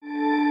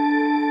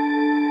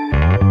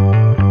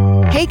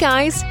Hey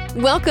guys,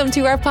 welcome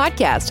to our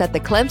podcast at the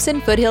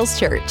Clemson Foothills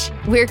Church.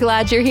 We're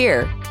glad you're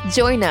here.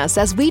 Join us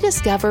as we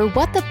discover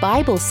what the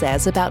Bible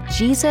says about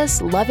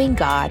Jesus loving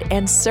God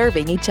and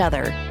serving each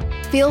other.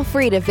 Feel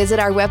free to visit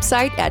our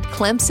website at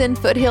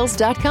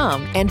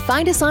clemsonfoothills.com and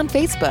find us on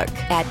Facebook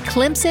at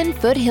Clemson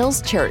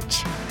Foothills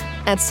Church.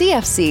 At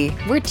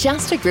CFC, we're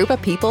just a group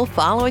of people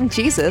following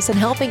Jesus and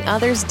helping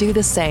others do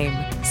the same.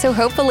 So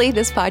hopefully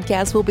this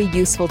podcast will be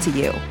useful to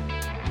you.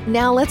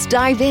 Now let's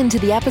dive into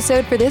the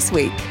episode for this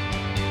week.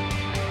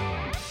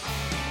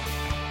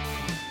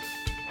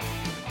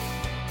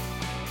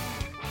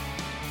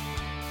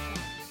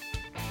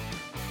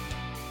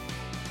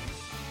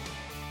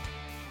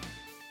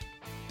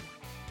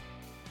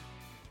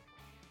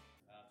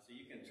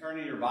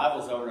 Turning your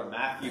Bibles over to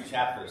Matthew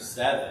chapter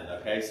 7,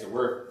 okay? So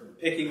we're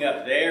picking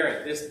up there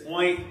at this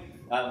point.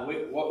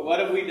 What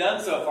have we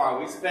done so far?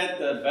 We spent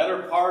the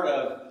better part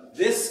of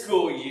this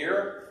school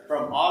year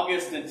from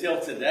August until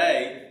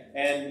today,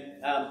 and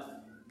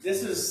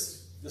this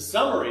is the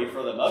summary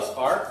for the most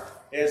part,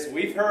 is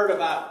we've heard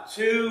about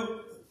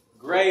two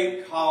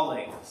great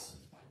callings,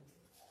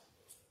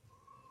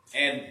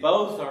 and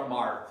both are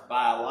marked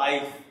by a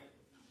life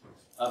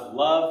of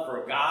love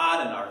for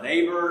God and our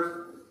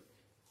neighbors.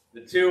 The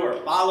two are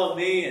follow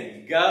me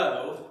and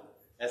go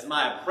as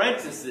my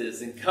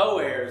apprentices and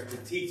co-heirs to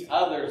teach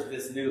others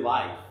this new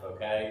life,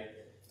 okay?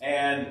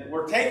 And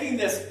we're taking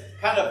this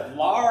kind of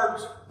large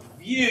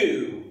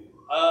view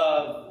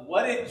of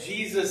what did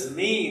Jesus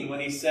mean when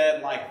he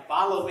said, like,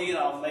 follow me and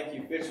I'll make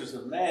you fishers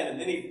of men.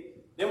 And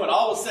then when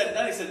all was said and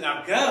done, he said,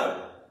 now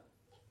go.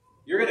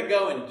 You're going to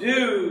go and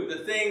do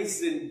the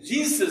things in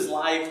Jesus'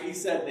 life, he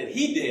said, that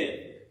he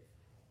did.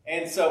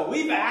 And so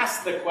we've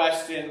asked the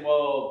question,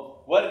 well,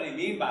 what did he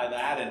mean by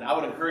that? And I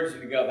would encourage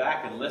you to go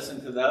back and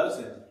listen to those.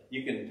 And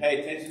you can pay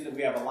attention to,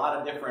 we have a lot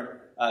of different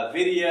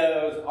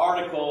videos,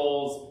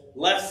 articles,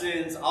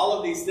 lessons, all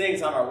of these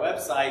things on our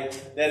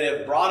website that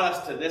have brought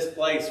us to this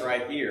place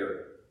right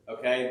here.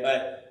 Okay,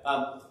 but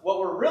what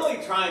we're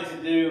really trying to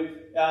do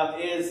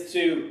is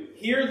to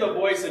hear the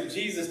voice of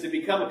Jesus, to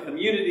become a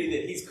community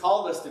that he's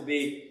called us to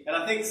be. And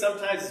I think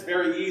sometimes it's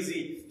very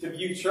easy to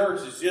view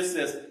church as just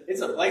this,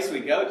 it's a place we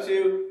go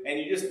to, and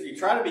you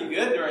try to be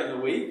good during the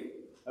week.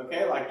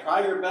 Okay, like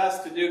try your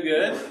best to do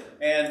good,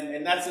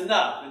 and that's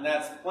enough, and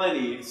that's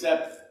plenty,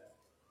 except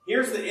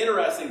here's the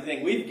interesting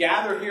thing. We've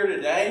gathered here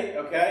today,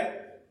 okay,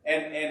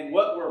 and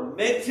what we're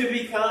meant to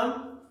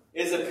become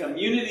is a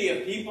community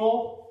of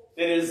people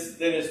that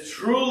is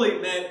truly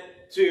meant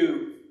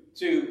to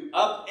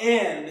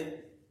upend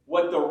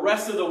what the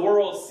rest of the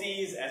world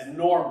sees as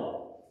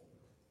normal.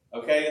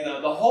 Okay,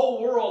 and the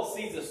whole world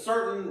sees a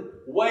certain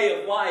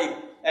way of life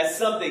as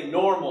something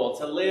normal,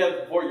 to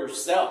live for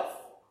yourself.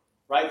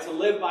 Right, to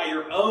live by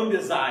your own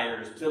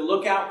desires, to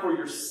look out for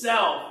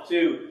yourself,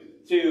 to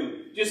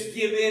just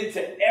give in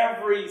to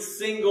every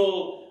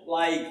single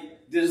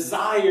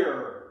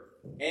desire,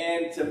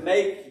 and to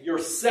make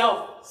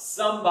yourself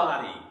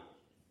somebody.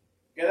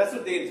 Okay, that's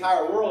what the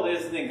entire world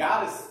is. And then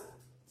God is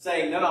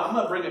saying, no, I'm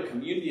going to bring a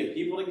community of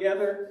people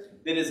together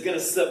that is going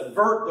to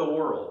subvert the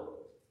world.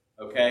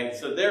 Okay,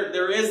 so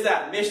there is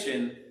that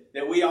mission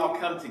that we all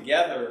come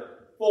together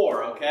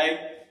for.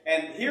 Okay.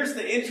 And here's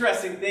the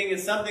interesting thing,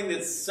 is something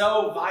that's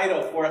so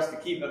vital for us to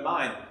keep in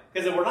mind.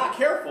 Because if we're not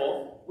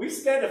careful, we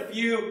spent a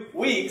few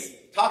weeks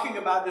talking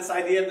about this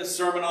idea of the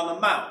Sermon on the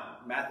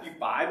Mount. Matthew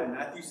 5 and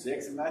Matthew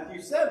 6 and Matthew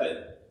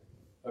 7.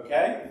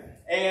 Okay?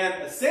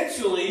 And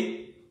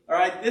essentially, all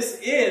right, this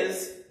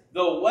is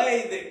the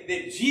way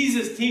that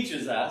Jesus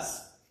teaches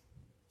us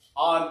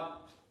on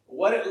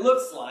what it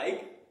looks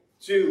like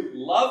to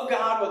love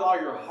God with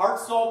all your heart,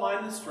 soul,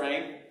 mind, and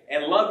strength,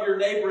 and love your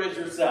neighbor as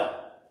yourself.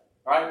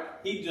 Right?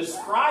 He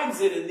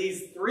describes it in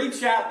these 3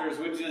 chapters,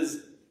 which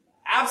is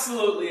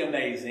absolutely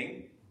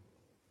amazing.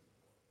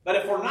 But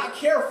if we're not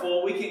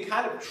careful, we can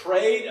kind of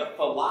trade a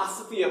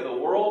philosophy of the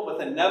world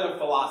with another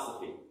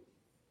philosophy.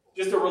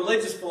 Just a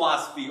religious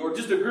philosophy, or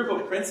just a group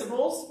of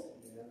principles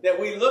that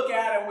we look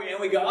at and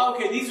we go,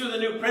 okay, these are the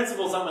new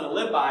principles I'm going to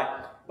live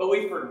by. But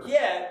we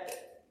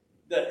forget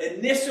the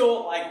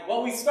initial,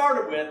 what we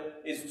started with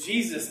is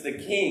Jesus, the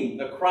King,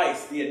 the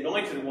Christ, the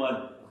Anointed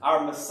One,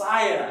 our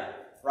Messiah.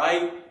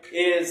 Right,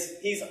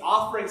 he's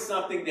offering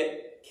something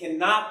that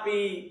cannot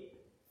be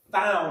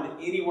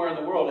found anywhere in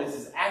the world. This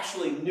is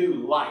actually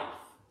new life.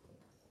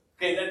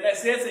 Okay,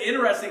 that's the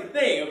interesting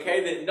thing,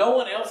 okay, that no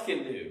one else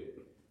can do.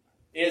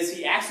 Is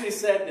he actually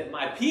said that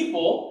my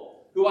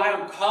people, who I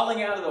am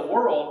calling out of the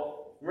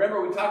world,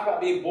 remember we talked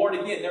about being born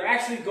again, they're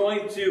actually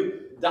going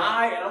to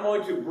die, and I'm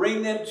going to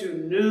bring them to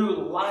new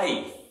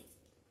life.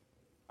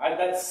 Right,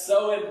 that's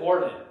so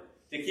important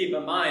to keep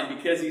in mind,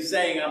 because he's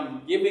saying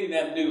I'm giving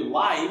them new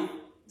life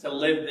to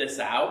live this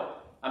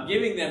out. I'm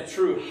giving them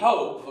true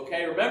hope,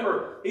 okay?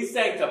 Remember, he's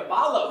saying to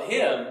follow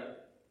him,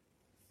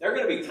 there are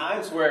going to be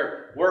times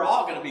where we're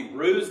all going to be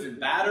bruised and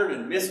battered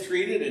and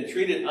mistreated and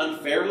treated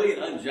unfairly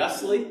and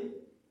unjustly.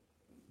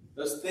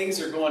 Those things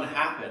are going to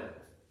happen.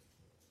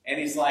 And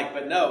he's like,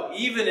 but no,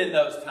 even in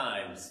those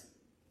times,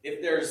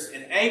 if there's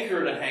an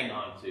anchor to hang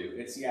on to,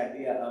 it's the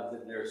idea of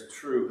that there's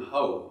true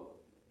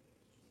hope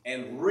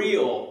and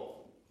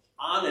real,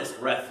 honest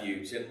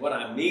refuge. And what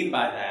I mean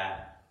by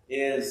that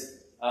is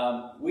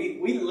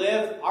we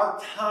live, our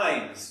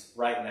times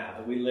right now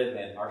that we live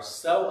in are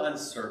so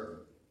uncertain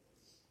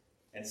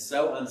and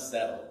so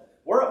unsettled.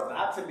 We're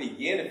about to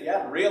begin, if you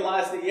haven't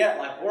realized it yet,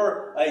 like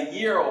we're a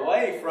year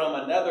away from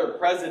another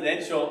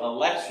presidential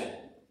election.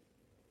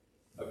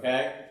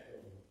 Okay?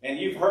 And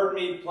you've heard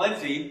me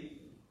plenty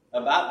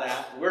about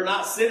that. We're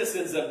not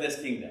citizens of this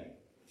kingdom.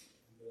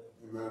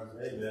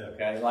 Amen.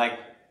 Okay? Like,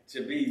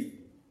 to be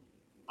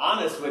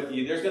honest with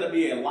you, there's going to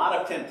be a lot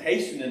of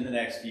temptation in the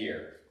next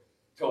year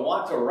to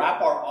want to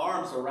wrap our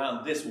arms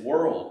around this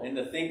world and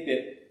to think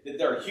that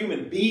there are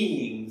human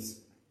beings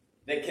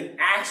that can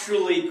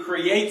actually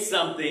create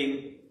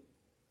something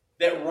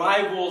that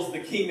rivals the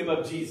kingdom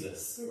of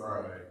Jesus.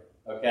 Right.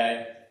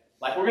 Okay?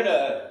 Like we're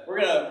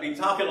gonna be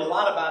talking a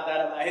lot about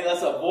that. About, hey,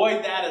 let's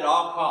avoid that at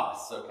all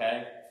costs,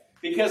 okay?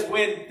 Because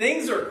when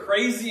things are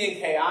crazy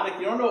and chaotic,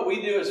 you don't know what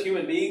we do as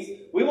human beings?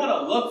 We want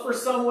to look for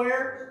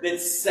somewhere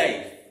that's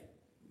safe.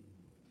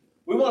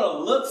 We want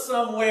to look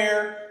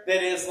somewhere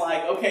that is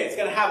like, okay, it's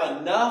going to have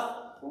enough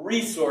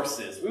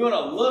resources. We want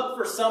to look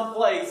for some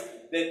place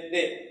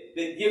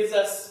that gives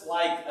us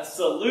like a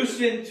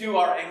solution to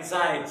our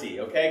anxiety,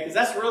 okay? Because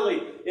that's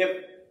really,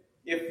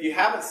 if you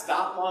haven't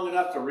stopped long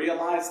enough to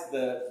realize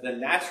the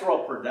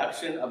natural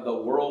production of the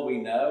world we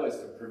know is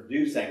to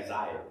produce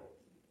anxiety.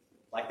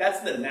 Like that's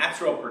the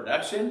natural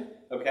production,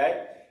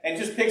 okay? And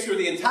just picture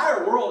the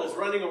entire world is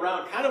running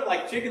around kind of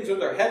like chickens with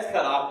their heads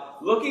cut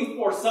off, looking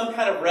for some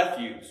kind of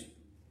refuge.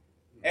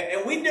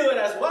 And we do it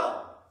as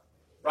well,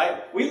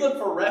 right? We look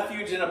for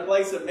refuge in a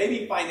place of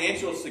maybe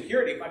financial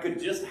security, if I could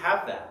just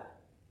have that.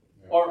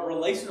 Or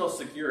relational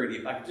security,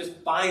 if I could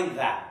just find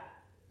that,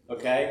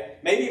 okay?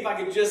 Maybe if I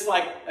could just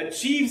like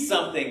achieve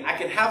something, I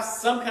could have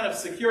some kind of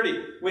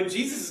security. When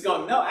Jesus is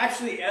going, no,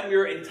 actually I'm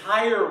your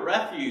entire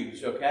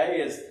refuge,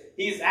 okay?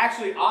 He's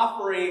actually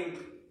offering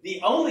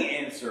the only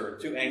answer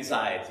to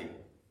anxiety.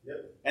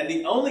 Yep. And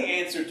the only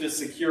answer to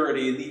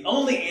security, and the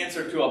only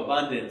answer to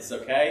abundance,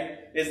 okay?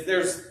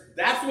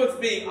 That's what's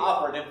being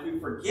offered. And if we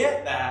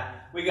forget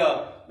that, we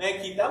go,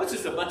 man, Keith, that was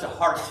just a bunch of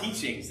hard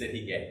teachings that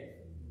he gave.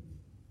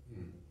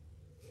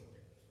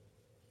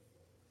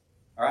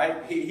 All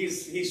right?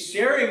 He's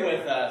sharing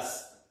with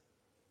us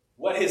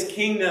what his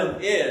kingdom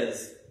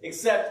is,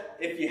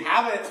 except if you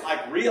haven't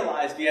like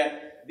realized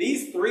yet,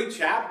 these 3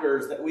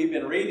 chapters that we've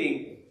been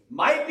reading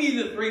might be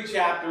the 3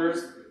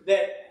 chapters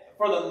that,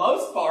 for the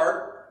most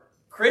part,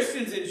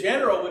 Christians in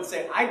general would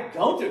say, I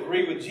don't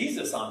agree with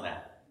Jesus on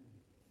that.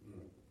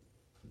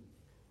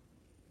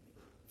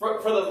 For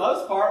the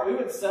most part, we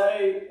would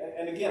say,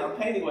 and again, I'm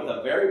painting with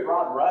a very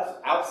broad brush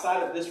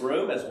outside of this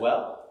room as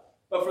well,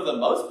 but for the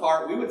most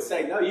part, we would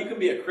say, no, you can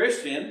be a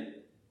Christian.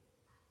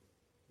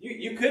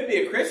 You could be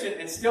a Christian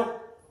and still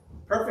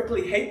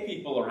perfectly hate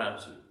people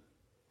around you.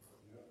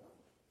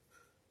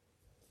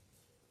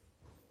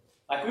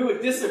 Like we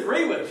would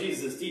disagree with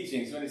Jesus'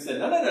 teachings when he said,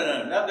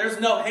 no, there's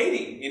no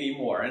hating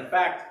anymore. In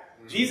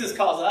fact, Jesus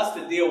calls us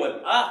to deal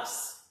with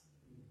us.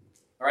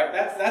 All right,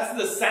 that's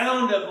the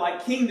sound of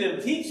like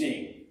kingdom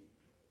teaching.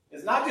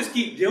 It's not just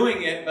keep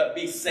doing it, but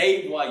be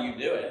saved while you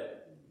do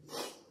it.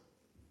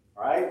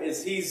 All right,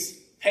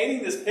 he's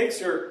painting this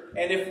picture,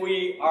 and if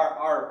we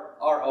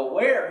are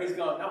aware, he's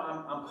going, no,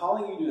 I'm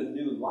calling you to a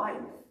new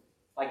life.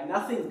 Like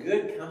nothing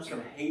good comes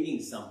from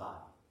hating somebody.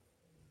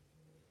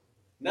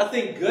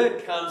 Nothing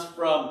good comes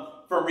from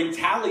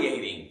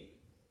retaliating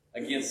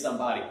against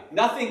somebody.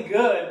 Nothing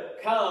good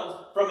comes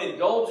from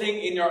indulging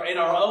in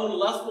our own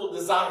lustful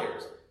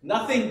desires.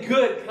 Nothing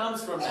good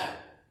comes from that.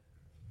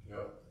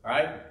 Yep. All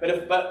right?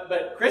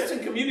 But Christian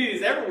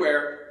communities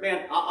everywhere,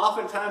 man,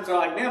 oftentimes are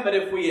like, man, but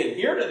if we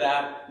adhere to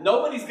that,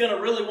 nobody's going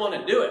to really want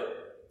to do it.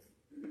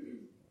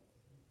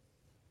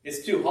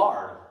 It's too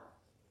hard.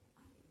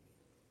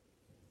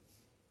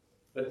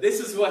 But this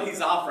is what he's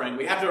offering.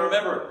 We have to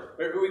remember,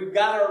 we've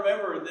got to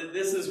remember that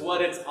this is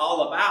what it's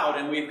all about,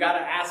 and we've got to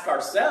ask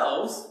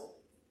ourselves,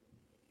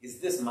 is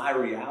this my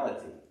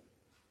reality?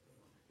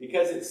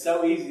 Because it's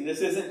so easy.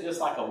 This isn't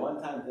just like a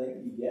one-time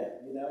thing you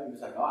get, you're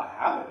just like, oh, I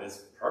have it.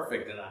 It's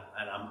perfect, and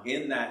I'm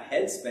in that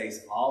headspace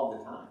all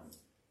the time.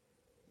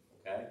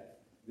 Okay?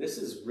 This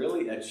is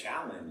really a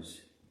challenge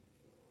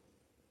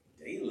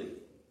daily.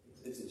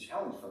 It's a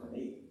challenge for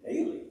me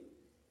daily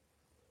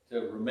to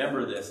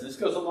remember this. And this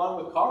goes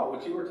along with Carl,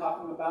 what you were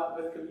talking about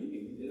with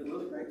communion. You did a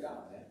really great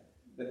job, man.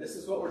 But this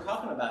is what we're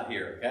talking about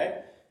here,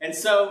 okay? And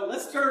so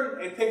let's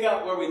turn and pick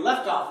up where we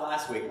left off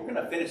last week. We're going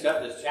to finish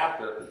up this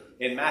chapter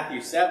in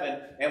Matthew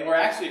 7, and we're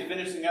actually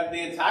finishing up the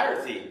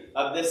entirety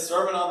of this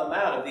Sermon on the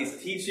Mount, of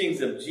these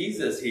teachings of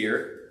Jesus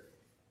here.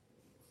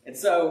 And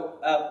so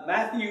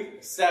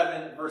Matthew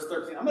 7, verse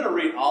 13. I'm going to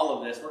read all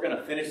of this. We're going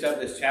to finish up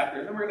this chapter,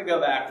 and then we're going to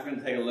go back. We're going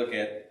to take a look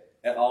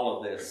at all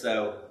of this.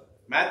 So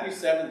Matthew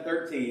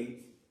 7:13,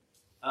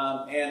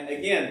 and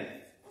again,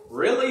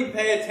 really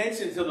pay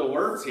attention to the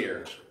words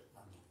here,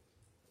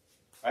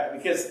 right?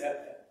 Because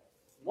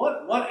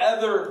what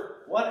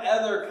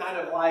other kind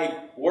of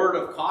like word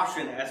of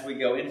caution as we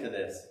go into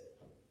this.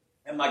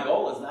 And my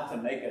goal is not to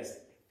make us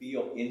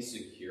feel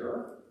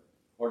insecure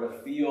or to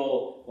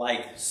feel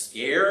like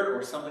scared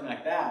or something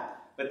like that.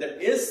 But there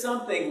is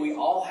something we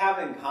all have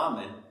in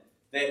common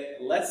that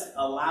let's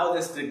allow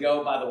this to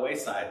go by the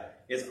wayside,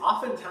 is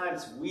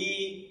oftentimes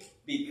we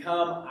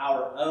become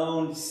our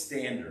own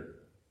standard.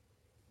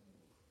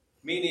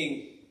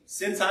 Meaning,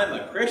 since I'm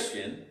a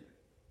Christian,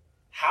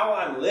 how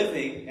I'm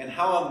living and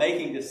how I'm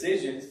making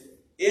decisions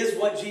is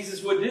what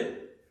Jesus would do.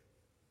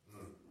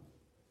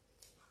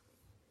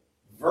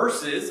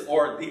 Versus,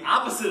 or the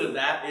opposite of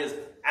that is,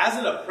 as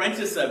an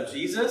apprentice of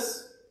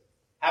Jesus,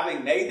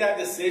 having made that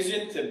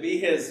decision to be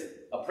his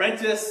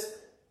apprentice,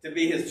 to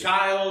be his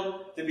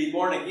child, to be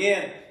born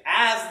again,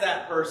 as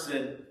that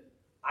person,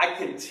 I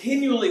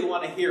continually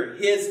want to hear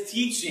his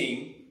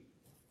teaching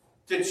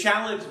to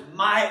challenge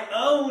my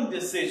own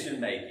decision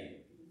making.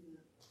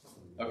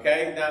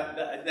 Okay? Now,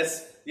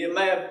 you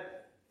may have,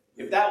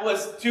 if that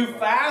was too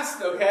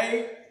fast,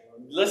 okay,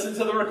 listen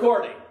to the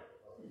recording.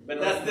 But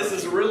this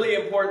is a really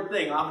important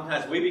thing.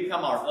 Oftentimes we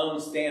become our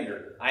own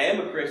standard. I am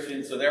a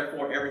Christian, so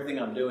therefore everything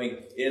I'm doing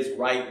is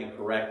right and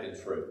correct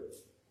and true.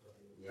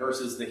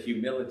 Versus the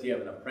humility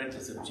of an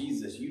apprentice of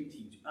Jesus. You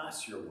teach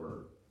us your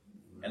word.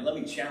 And let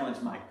me challenge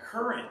my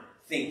current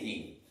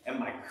thinking and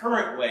my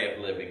current way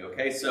of living.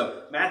 Okay,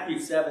 so Matthew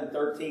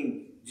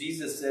 7:13,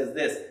 Jesus says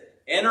this,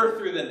 "Enter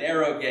through the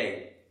narrow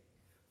gate,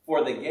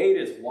 for the gate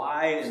is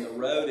wide and the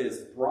road is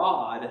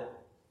broad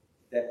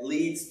that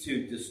leads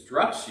to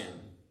destruction,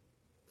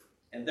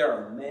 and there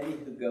are many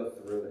who go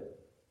through it.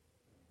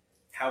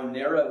 How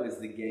narrow is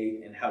the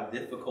gate and how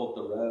difficult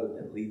the road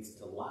that leads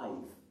to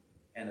life,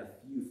 and a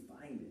few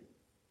find it.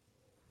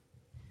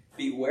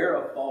 Beware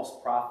of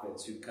false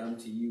prophets who come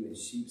to you in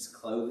sheep's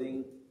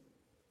clothing,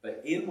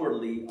 but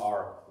inwardly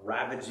are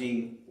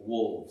ravaging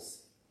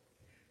wolves.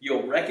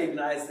 You'll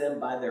recognize them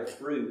by their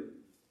fruit.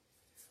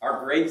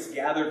 Are grapes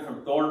gathered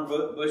from thorn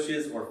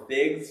bushes or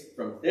figs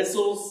from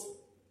thistles?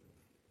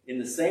 In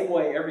the same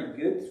way, every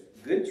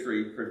good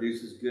tree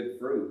produces good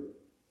fruit,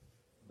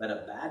 but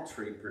a bad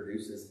tree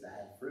produces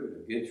bad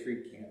fruit. A good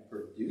tree can't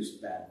produce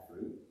bad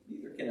fruit,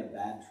 neither can a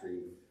bad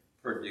tree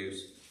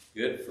produce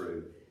good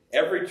fruit.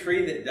 Every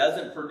tree that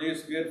doesn't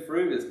produce good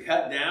fruit is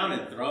cut down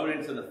and thrown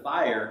into the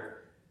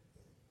fire,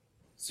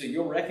 so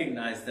you'll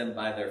recognize them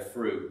by their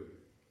fruit.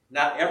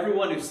 Not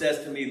everyone who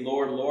says to me,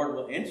 'Lord, Lord,'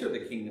 will enter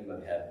the kingdom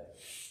of heaven,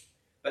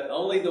 but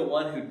only the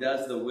one who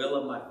does the will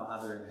of my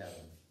Father in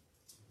heaven.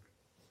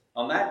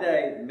 On that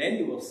day,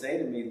 many will say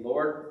to me,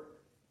 'Lord,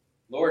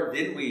 Lord,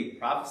 didn't we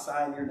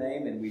prophesy in your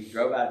name, and we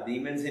drove out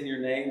demons in your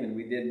name, and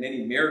we did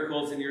many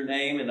miracles in your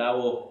name?' And I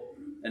will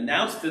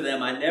announce to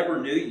them, 'I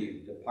never knew you.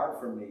 Depart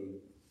from me,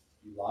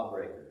 you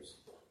lawbreakers.'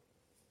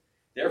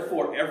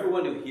 Therefore,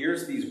 everyone who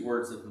hears these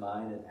words of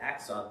mine and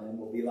acts on them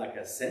will be like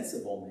a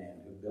sensible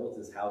man who built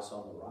his house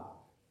on the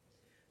rock.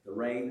 The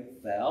rain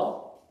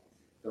fell,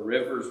 the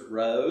rivers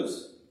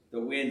rose, the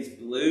winds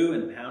blew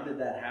and pounded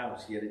that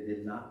house, yet it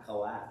did not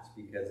collapse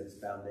because its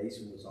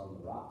foundation was on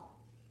the rock.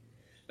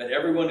 But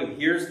everyone who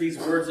hears these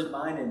words of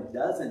mine and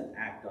doesn't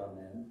act on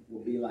them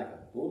will be like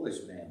a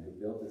foolish man who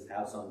built his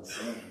house on the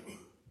sand.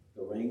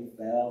 The rain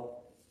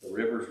fell, the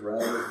rivers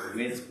rose, the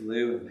winds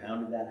blew and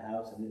pounded that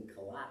house, and it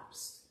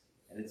collapsed.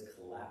 And its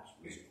collapse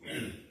was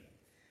great."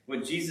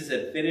 When Jesus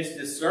had finished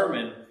his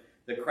sermon,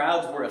 the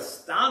crowds were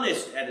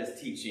astonished at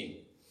his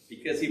teaching,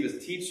 because he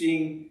was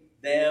teaching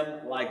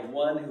them like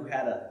one who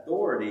had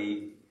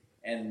authority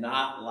and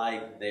not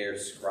like their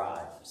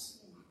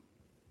scribes.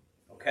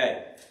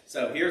 Okay,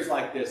 so here's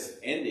like this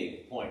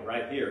ending point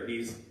right here.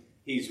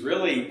 He's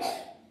really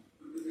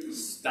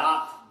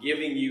stopped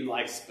giving you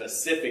like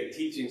specific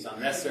teachings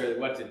on necessarily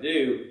what to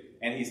do,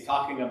 and he's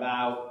talking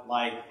about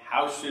like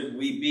how should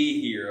we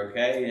be here,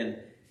 okay?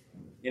 And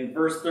in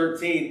verse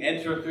 13,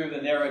 enter through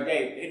the narrow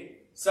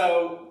gate.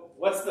 So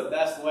what's the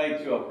best way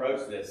to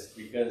approach this?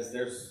 Because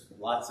there's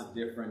lots of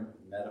different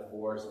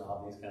metaphors and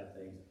all these kind of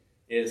things.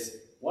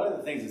 Is one of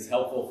the things that's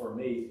helpful for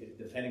me,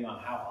 depending on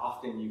how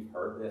often you've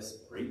heard this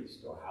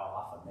preached, or how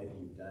often maybe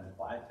you've done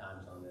quiet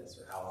times on this,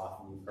 or how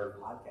often you've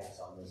heard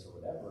podcasts on this, or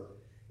whatever,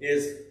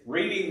 is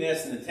reading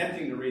this and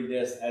attempting to read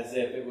this as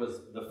if it was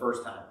the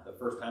first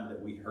time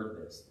that we heard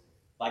this.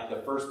 Like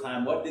the first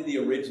time, what did the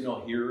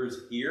original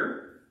hearers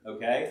hear?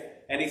 Okay?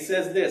 And he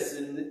says this,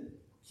 and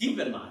keep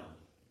in mind,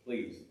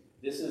 please,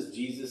 this is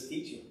Jesus'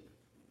 teaching.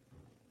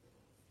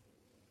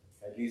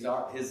 Okay, these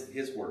are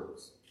his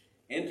words.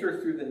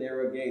 Enter through the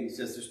narrow gate. He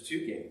says there's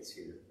two gates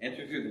here.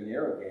 Enter through the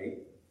narrow gate,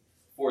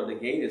 for the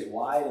gate is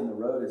wide and the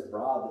road is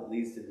broad that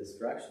leads to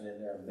destruction,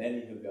 and there are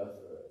many who go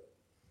through it.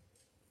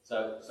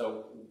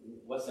 So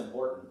what's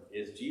important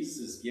is Jesus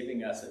is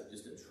giving us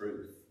just a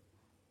truth.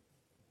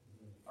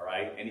 All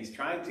right? And he's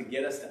trying to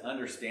get us to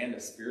understand a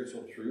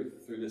spiritual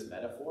truth through this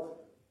metaphor.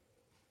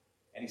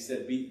 And he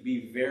said,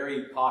 be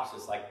very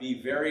cautious, like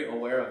be very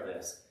aware of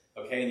this.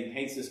 Okay, and he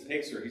paints this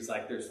picture. He's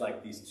like, there's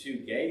like these two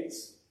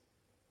gates.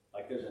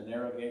 Like there's a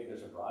narrow gate,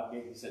 there's a broad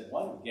gate. He said,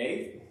 one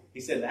gate,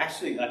 he said,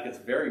 actually, like it's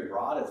very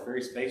broad, it's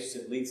very spacious,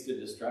 it leads to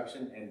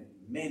destruction, and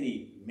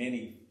many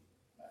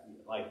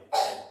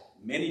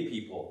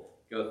people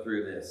go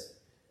through this.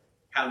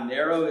 How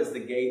narrow is the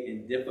gate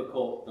and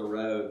difficult the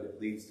road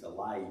that leads to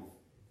life,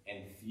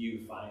 and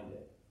few find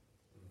it.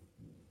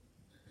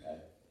 Okay.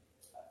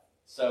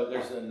 So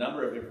there's a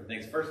number of different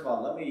things. First of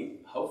all, let me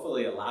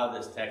hopefully allow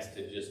this text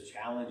to just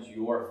challenge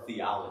your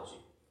theology.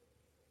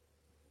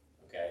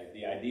 Okay,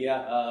 the idea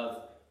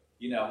of,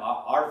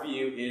 our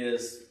view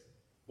is,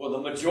 well, the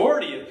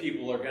majority of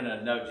people are going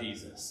to know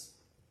Jesus.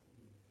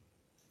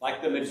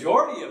 Like, the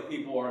majority of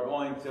people are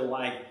going to,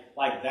 like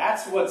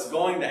that's what's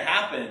going to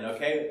happen,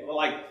 okay?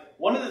 Like,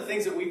 one of the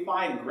things that we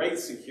find great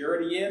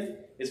security in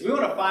is we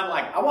want to find,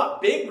 I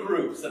want big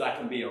groups that I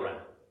can be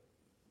around.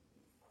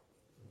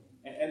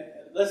 And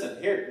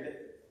listen, here,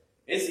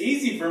 it's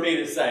easy for me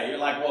to say. You're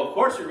like, well, of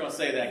course you're going to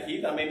say that,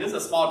 Keith. I mean, this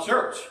is a small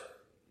church.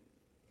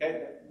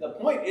 Okay? The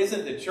point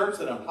isn't the church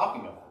that I'm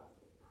talking about.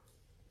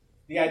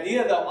 The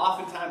idea, though,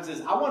 oftentimes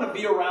is I want to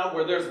be around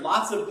where there's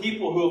lots of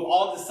people who have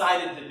all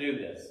decided to do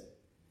this.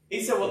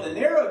 He said, well, the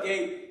narrow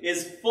gate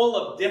is full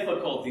of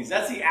difficulties.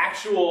 That's the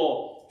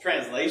actual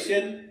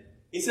translation.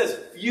 He says,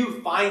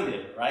 few find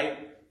it, right?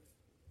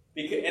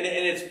 And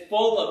it's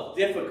full of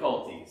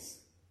difficulties.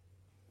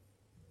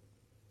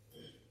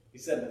 He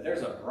said, but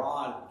there's a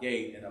broad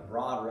gate and a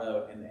broad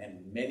road,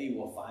 and many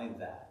will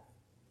find that.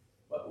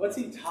 But what's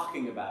he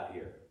talking about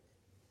here?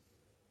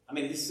 I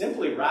mean, he's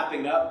simply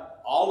wrapping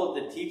up all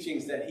of the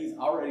teachings that he's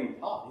already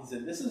taught. He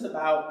said, this is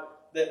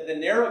about the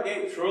narrow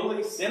gate,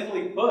 truly,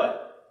 simply put,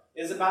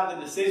 is about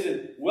the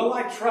decision, will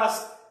I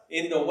trust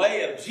in the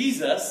way of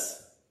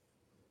Jesus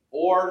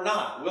or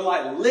not? Will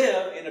I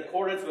live in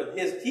accordance with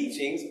his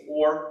teachings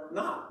or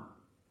not?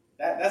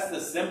 That's the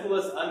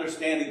simplest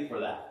understanding for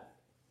that.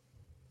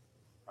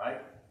 Right?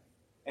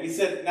 And he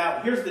said,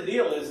 now, here's the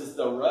deal, is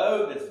the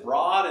road that's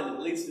broad and it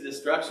leads to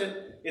destruction.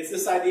 It's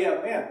this idea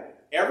of, man,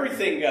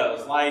 everything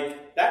goes.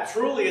 Like, that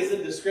truly is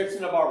a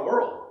description of our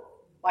world.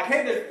 Like,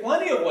 hey, there's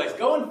plenty of ways.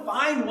 Go and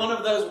find one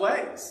of those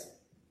ways.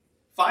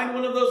 Find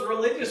one of those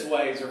religious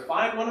ways, or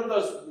find one of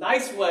those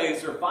nice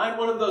ways, or find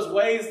one of those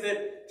ways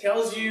that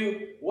tells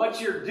you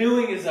what you're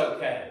doing is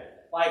okay.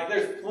 Like,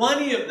 there's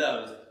plenty of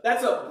those.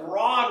 That's a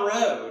broad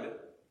road.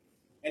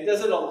 And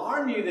does it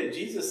alarm you that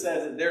Jesus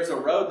says that there's a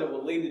road that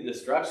will lead to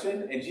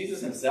destruction? And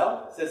Jesus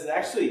himself says that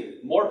actually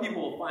more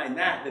people will find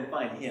that than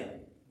find him.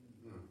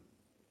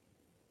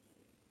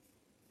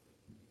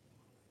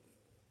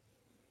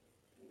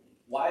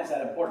 Why is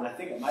that important? I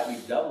think it might be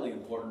doubly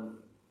important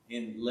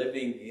in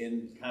living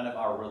in kind of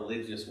our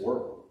religious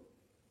world.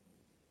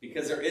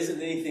 Because there isn't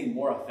anything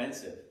more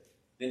offensive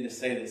than to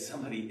say that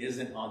somebody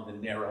isn't on the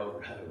narrow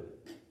road.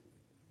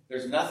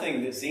 There's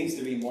nothing that seems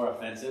to be more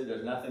offensive.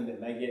 There's nothing that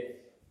may get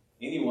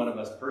any one of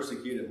us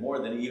persecuted more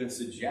than even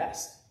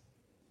suggest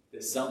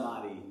that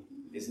somebody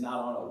is not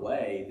on a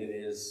way that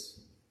is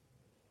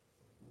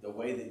the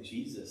way that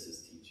Jesus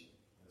is teaching.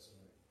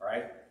 All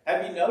right?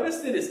 Have you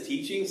noticed that his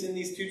teachings in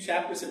these 2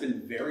 chapters have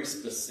been very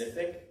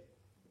specific?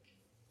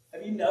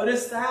 Have you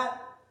noticed that?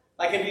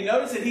 Like, have you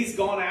noticed that he's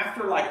gone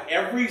after,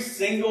 every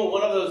single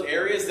one of those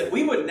areas that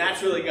we would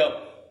naturally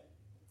go,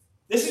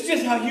 this is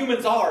just how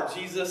humans are,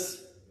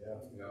 Jesus.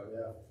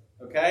 Yeah.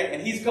 Okay?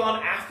 And he's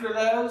gone after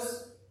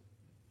those.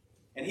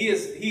 And he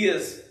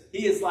is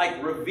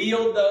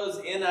revealed those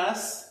in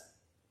us.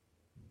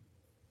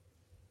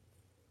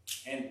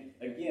 And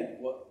again,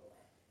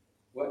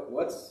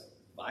 what's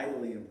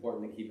vitally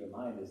important to keep in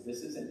mind is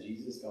this isn't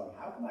Jesus going,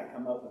 how can I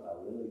come up with a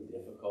really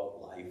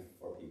difficult life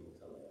for people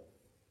to live?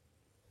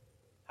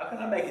 How can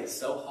I make it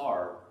so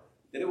hard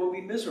that it will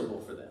be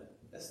miserable for them?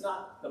 That's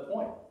not the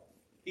point.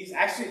 He's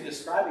actually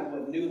describing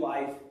what new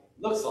life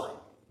looks like.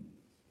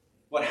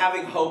 What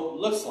having hope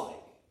looks like.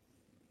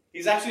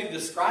 He's actually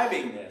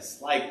describing this.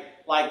 Like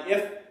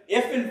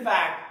if in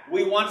fact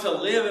we want to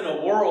live in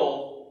a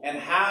world and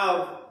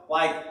have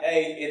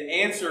an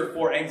answer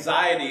for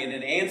anxiety and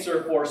an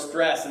answer for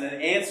stress and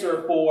an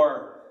answer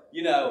for,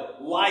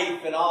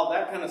 life and all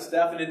that kind of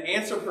stuff, and an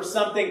answer for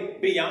something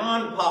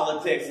beyond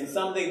politics and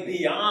something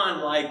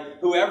beyond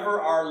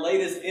whoever our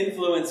latest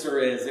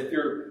influencer is.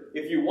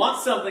 If you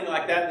want something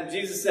like that, then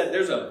Jesus said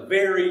there's a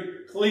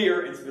very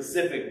clear and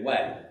specific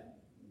way.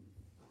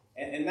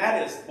 And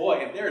that is,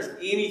 if there's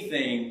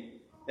anything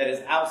that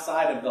is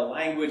outside of the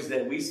language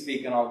that we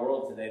speak in our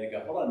world today to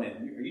go, hold on a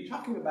minute, are you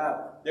talking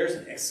about there's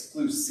an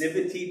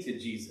exclusivity to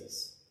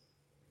Jesus?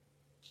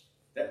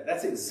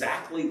 That's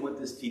exactly what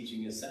this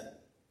teaching is saying.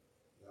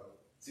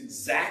 It's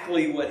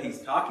exactly what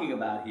he's talking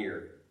about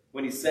here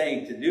when he's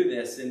saying to do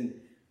this.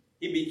 And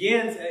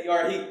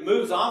he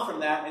moves on from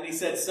that, and he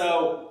said,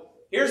 so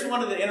here's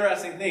one of the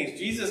interesting things.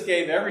 Jesus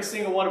gave every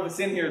single one of us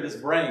in here this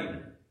brain.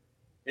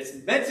 It's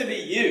meant to be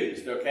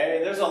used,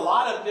 okay? There's a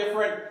lot of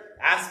different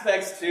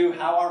aspects to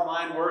how our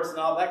mind works and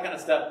all that kind of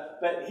stuff.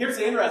 But here's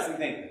the interesting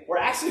thing. We're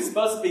actually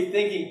supposed to be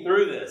thinking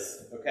through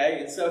this,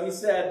 okay? And so he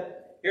said,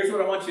 here's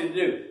what I want you to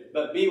do.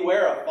 But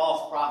beware of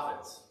false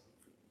prophets.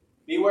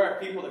 Beware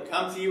of people that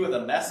come to you with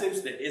a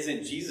message that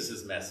isn't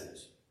Jesus'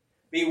 message.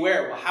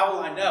 Beware. Well, how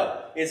will I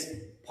know?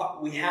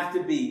 We have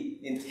to be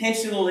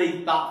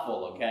intentionally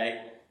thoughtful,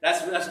 okay?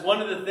 That's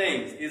one of the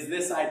things, is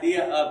this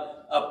idea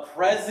of a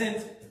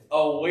present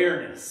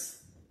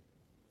awareness.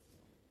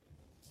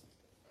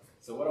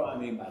 So what do I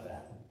mean by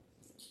that?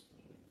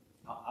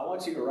 I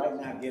want you to right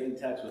now get in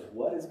touch with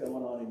what is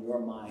going on in your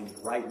mind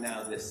right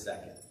now this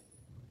second.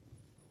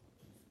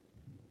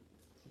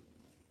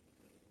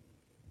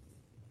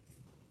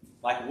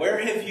 Like, where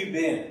have you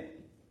been?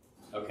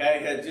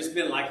 Okay? Has it just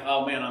been like,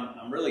 oh man,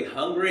 I'm really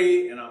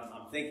hungry and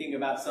I'm thinking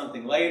about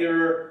something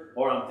later,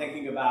 or I'm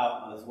thinking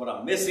about what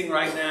I'm missing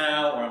right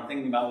now, or I'm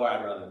thinking about where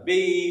I'd rather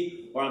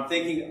be, or I'm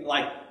thinking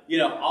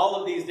all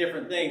of these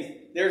different things.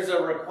 There's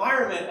a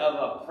requirement of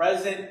a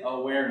present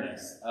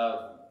awareness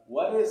of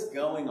what is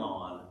going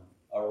on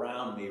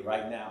around me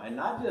right now. And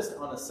not just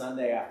on a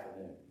Sunday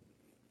afternoon,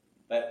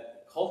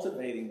 but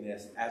cultivating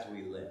this as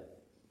we live.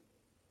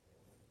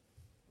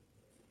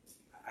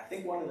 I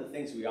think one of the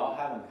things we all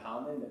have in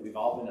common that we've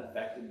all been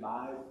affected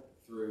by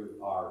through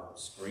our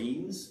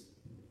screens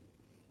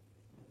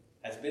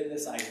has been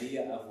this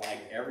idea of like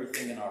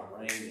everything in our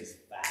brain is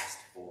fast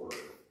forward.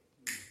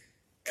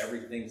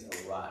 Everything's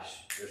a rush.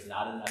 There's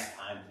not enough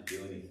time to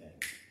do anything.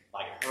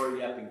 Like,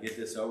 hurry up and get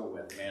this over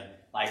with, man.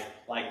 Like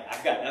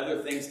I've got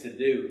other things to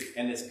do,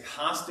 and this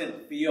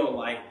constant feel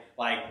like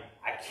I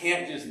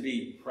can't just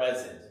be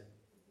present.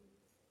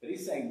 But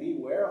he's saying,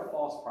 beware of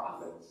false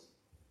prophets.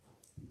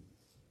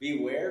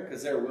 Beware,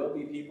 because there will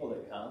be people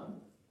that come,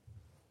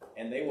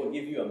 and they will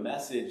give you a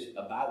message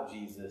about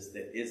Jesus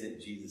that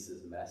isn't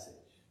Jesus' message.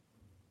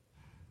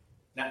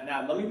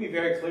 Now, let me be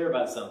very clear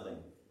about something.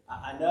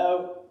 I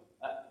know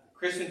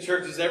Christian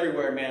churches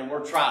everywhere, man,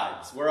 we're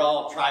tribes. We're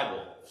all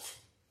tribal.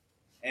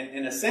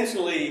 And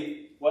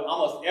essentially, what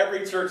almost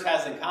every church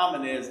has in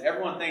common is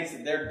everyone thinks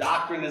that their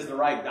doctrine is the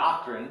right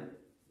doctrine,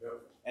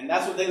 yep. And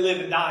that's what they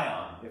live and die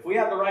on. If we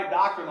have the right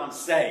doctrine, I'm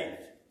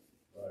saved.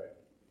 Right.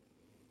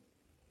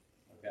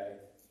 Okay?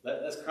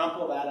 Let's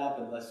crumple that up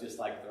and let's just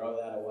throw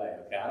that away.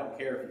 Okay? I don't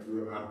care if you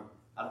grew up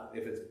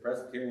if it's a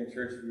Presbyterian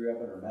church you grew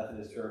up in, or a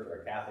Methodist church,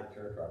 or a Catholic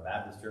church, or a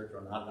Baptist church, or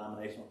a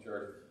non-denominational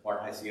church, or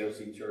an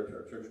ICOC church,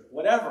 or a church,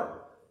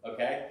 whatever.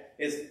 Okay?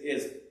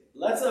 Is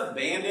let's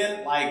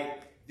abandon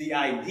the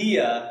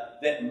idea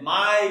that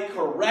my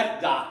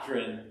correct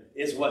doctrine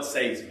is what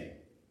saves me.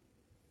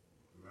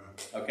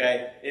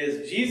 Okay?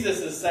 Jesus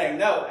is saying,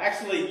 no,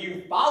 actually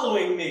you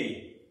following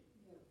me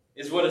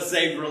is what a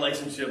saved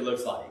relationship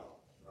looks like.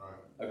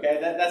 Okay?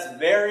 That's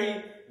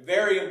very,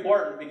 very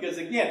important, because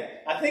again,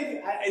 I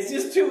think it's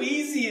just too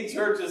easy in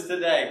churches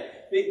today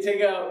to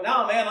go,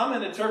 no man, I'm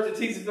in a church that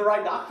teaches the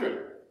right doctrine.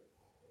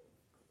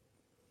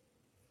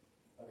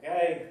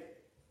 Okay?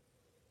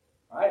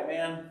 All right,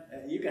 man,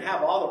 you can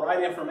have all the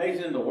right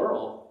information in the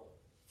world,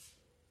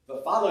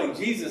 but following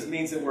Jesus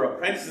means that we're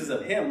apprentices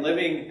of Him,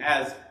 living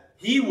as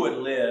He would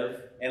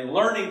live and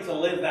learning to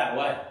live that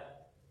way.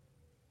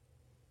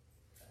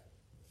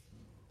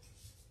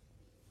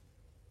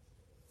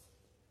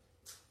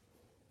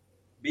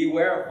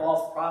 Beware of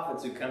false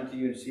prophets who come to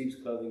you in sheep's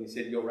clothing. He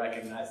said you'll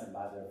recognize them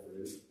by their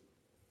fruit.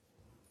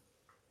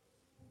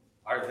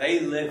 Are they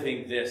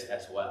living this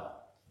as well?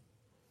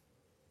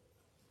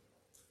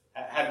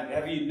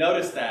 Have you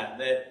noticed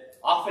that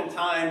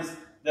oftentimes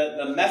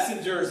the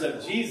messengers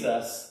of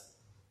Jesus,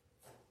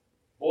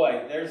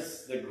 boy,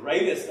 there's the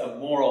greatest of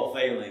moral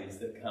failings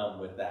that come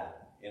with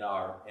that in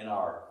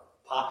our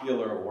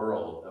popular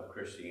world of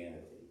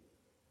Christianity.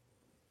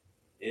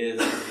 Is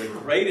the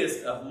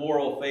greatest of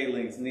moral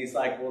failings. And he's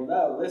like, well,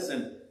 no,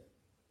 listen,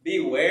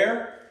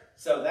 beware.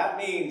 So that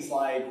means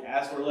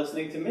as we're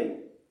listening to me,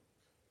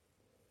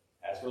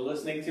 as we're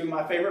listening to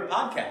my favorite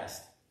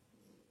podcast,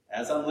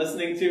 as I'm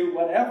listening to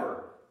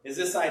whatever, is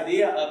this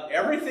idea of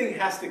everything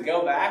has to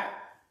go back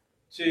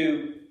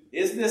to,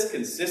 is this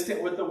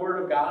consistent with the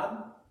Word of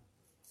God?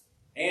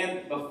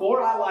 And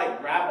before I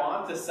grab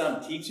on to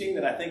some teaching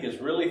that I think is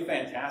really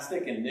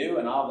fantastic and new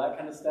and all that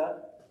kind of stuff,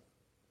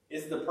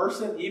 is the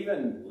person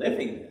even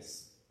living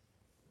this?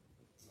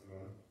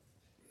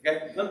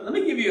 Okay, let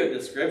me give you a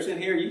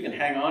description here. You can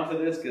hang on to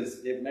this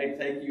because it may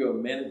take you a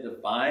minute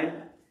to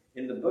find.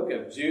 In the book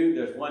of Jude,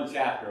 there's one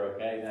chapter,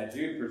 okay? Now,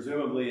 Jude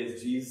presumably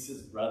is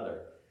Jesus'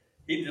 brother.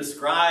 He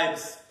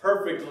describes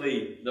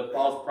perfectly the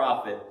false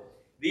prophet.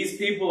 These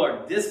people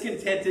are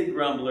discontented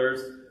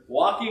grumblers,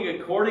 walking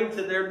according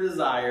to their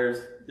desires.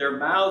 Their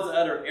mouths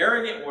utter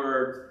arrogant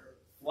words,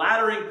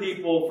 flattering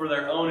people for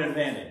their own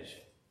advantage.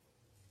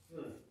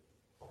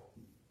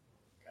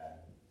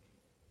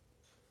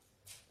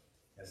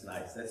 That's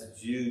nice. That's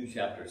Jude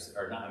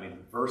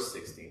verse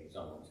 16. There's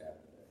only one chapter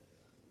there.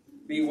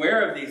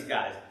 Beware of these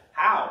guys.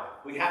 How?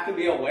 We have to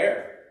be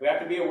aware. We have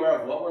to be aware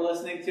of what we're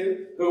listening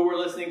to, who we're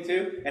listening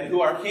to, and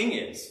who our king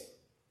is.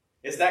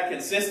 Is that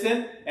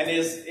consistent? And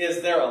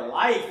is there a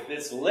life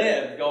that's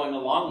lived going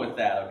along with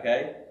that,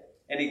 okay?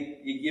 And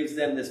he gives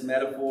them this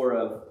metaphor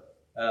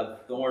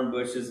of thorn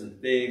bushes and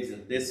figs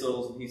and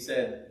thistles. And he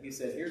said,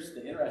 here's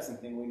the interesting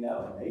thing we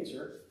know in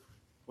nature.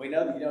 We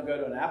know that you don't go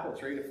to an apple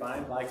tree to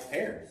find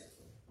pears.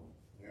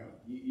 Yeah.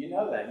 You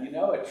know that. You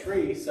know a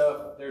tree.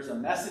 So if there's a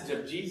message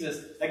of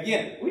Jesus.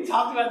 Again, we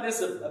talked about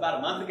this about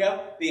a month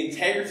ago. The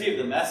integrity of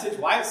the message.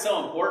 Why it's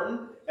so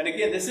important. And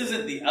again, this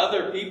isn't the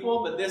other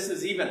people, but this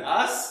is even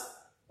us.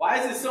 Why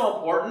is it so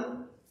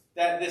important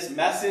that this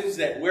message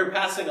that we're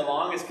passing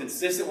along is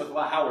consistent with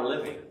how we're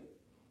living?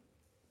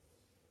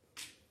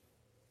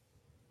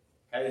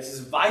 Okay, this is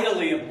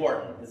vitally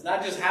important. It's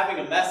not just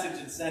having a message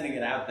and sending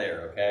it out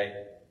there,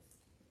 okay?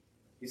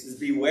 He says,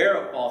 beware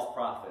of false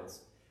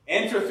prophets.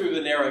 Enter through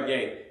the narrow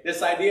gate.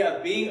 This idea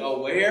of being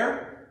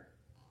aware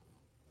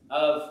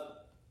of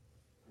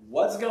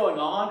what's going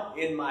on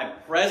in my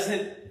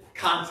present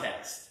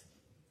context.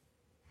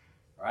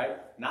 All right?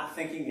 Not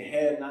thinking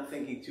ahead, not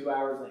thinking 2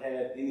 hours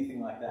ahead,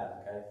 anything like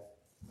that, okay?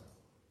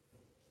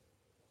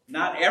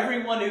 Not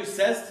everyone who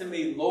says to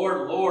me,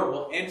 Lord, Lord,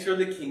 will enter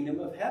the kingdom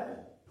of heaven.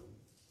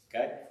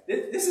 Okay?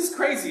 This is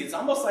crazy. It's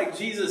almost like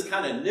Jesus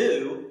kind of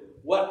knew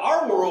what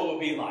our world would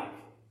be like.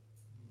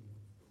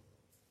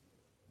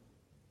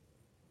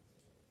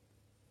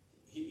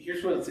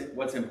 Here's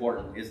what's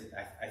important is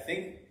I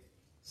think,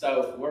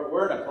 so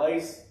we're in a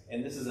place,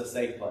 and this is a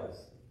safe place.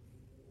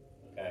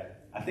 Okay?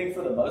 I think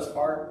for the most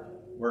part,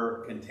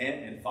 we're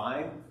content and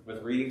fine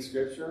with reading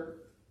Scripture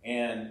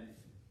and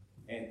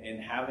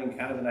having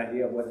kind of an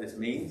idea of what this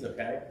means,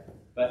 okay?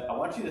 But I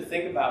want you to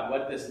think about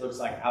what this looks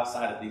like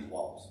outside of these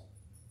walls.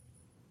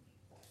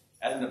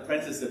 As an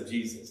apprentice of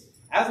Jesus.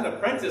 As an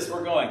apprentice,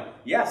 we're going,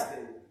 yes,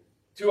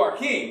 to our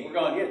King. We're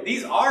going, yeah,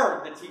 these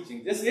are the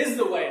teachings. This is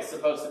the way it's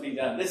supposed to be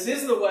done. This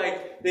is the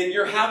way that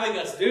you're having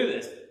us do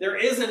this. There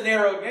is a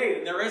narrow gate,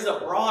 and there is a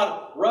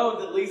broad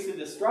road that leads to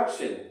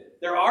destruction.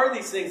 There are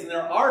these things, and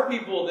there are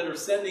people that are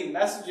sending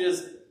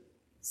messages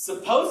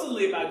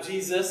supposedly about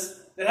Jesus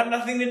that have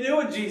nothing to do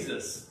with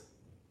Jesus.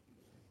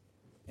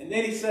 And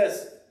then he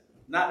says,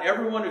 not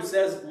everyone who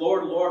says,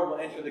 Lord, Lord, will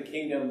enter the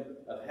kingdom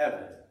of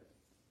heaven.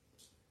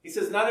 He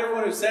says, not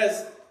everyone who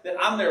says that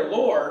I'm their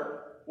Lord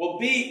will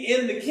be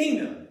in the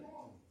kingdom.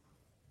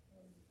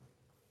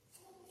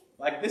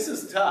 Like, this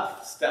is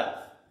tough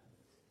stuff.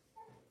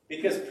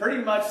 Because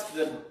pretty much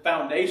the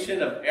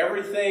foundation of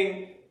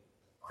everything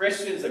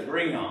Christians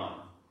agree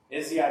on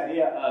is the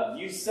idea of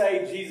you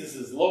say Jesus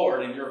is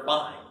Lord and you're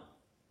fine.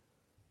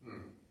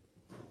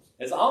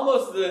 It's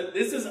almost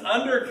this is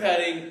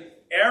undercutting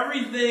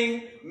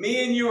everything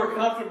me and you are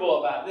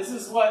comfortable about. This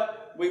is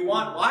what we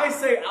want. Why I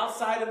say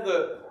outside of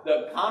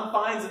the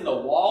confines and the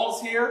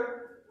walls here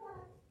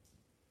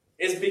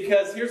is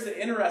because here's the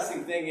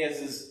interesting thing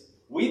is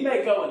we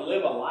may go and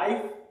live a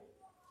life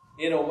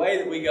in a way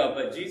that we go,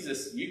 but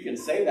Jesus, you can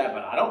say that,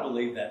 but I don't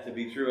believe that to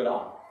be true at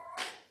all.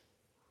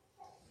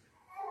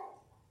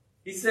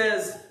 He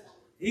says,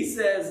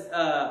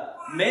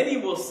 many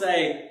will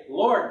say,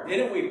 Lord,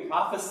 didn't we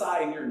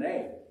prophesy in your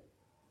name?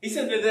 He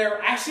said that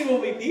there actually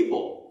will be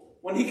people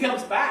when he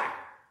comes back.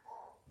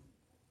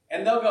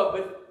 And they'll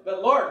go,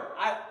 but Lord,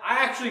 I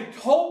actually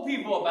told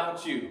people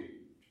about you.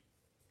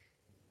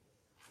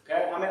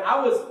 Okay? I mean,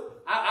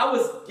 I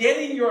was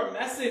getting your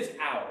message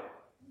out.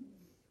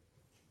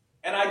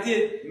 And I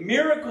did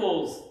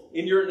miracles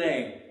in your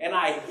name. And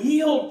I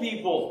healed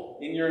people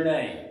in your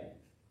name.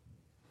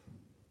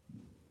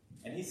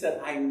 And he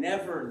said, I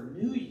never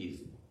knew you.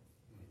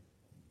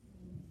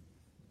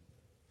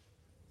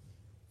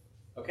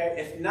 Okay?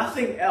 If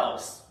nothing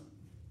else,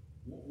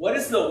 what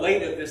is the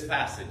weight of this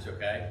passage,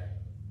 okay?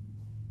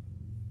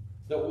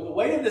 The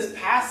weight of this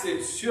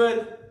passage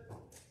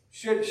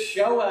should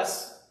show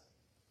us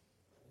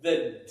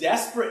the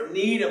desperate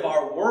need of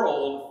our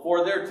world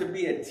for there to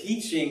be a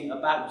teaching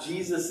about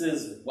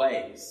Jesus'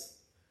 ways.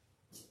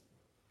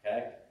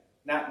 Okay?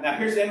 Now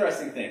here's the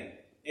interesting thing,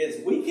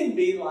 is we can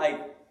be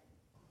like,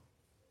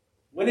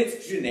 when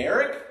it's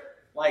generic,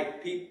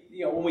 like,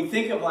 when we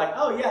think of like,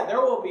 oh yeah,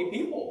 there will be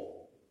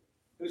people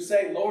who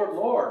say, Lord,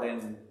 Lord,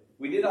 and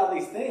we did all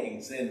these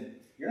things, and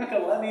you're not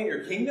going to let me in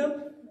your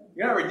kingdom?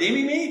 You're not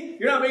redeeming me?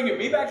 You're not bringing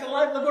me back to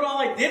life? Look what all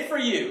I did for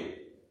you.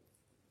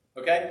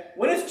 Okay?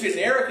 When it's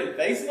generic and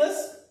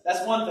faceless,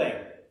 that's one thing.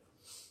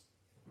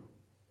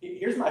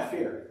 Here's my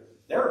fear.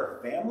 There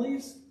are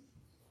families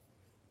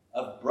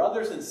of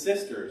brothers and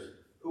sisters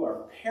who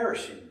are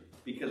perishing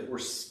because we're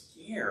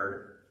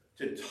scared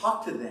to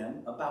talk to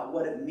them about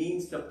what it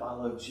means to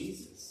follow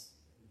Jesus.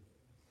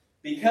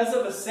 Because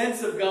of a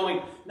sense of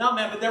going, no,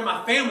 man, but they're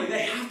my family.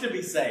 They have to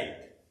be saved.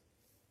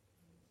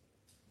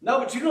 No,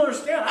 but you don't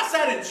understand. I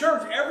sat in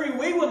church every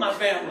week with my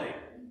family.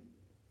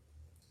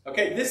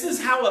 Okay, this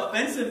is how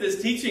offensive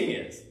this teaching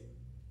is.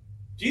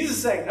 Jesus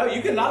is saying, no,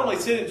 you can not only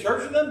sit in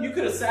church with them, you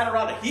could have sat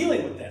around a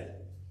healing with them.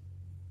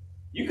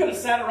 You could have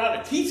sat around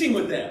a teaching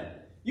with them.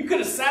 You could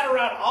have sat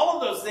around all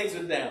of those things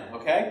with them,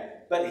 okay?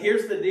 But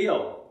here's the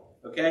deal,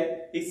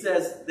 okay? He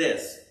says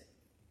this.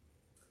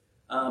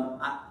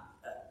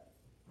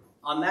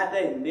 On that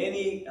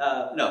day,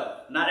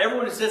 not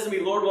everyone who says to me,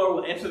 Lord, Lord,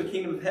 will enter the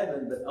kingdom of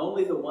heaven, but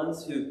only the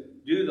ones who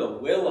do the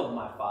will of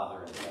my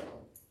Father in heaven.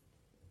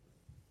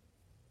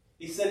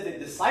 He said that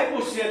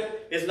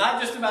discipleship is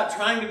not just about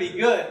trying to be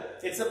good.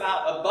 It's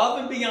about above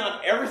and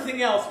beyond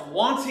everything else,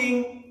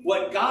 wanting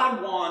what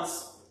God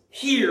wants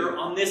here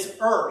on this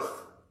earth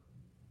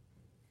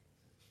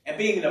and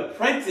being an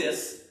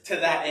apprentice to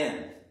that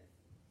end.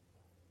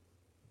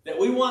 That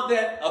we want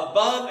that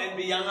above and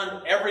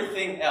beyond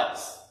everything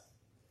else.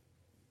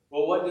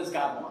 Well, what does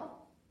God want?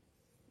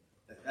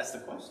 That's the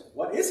question.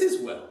 What is His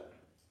will?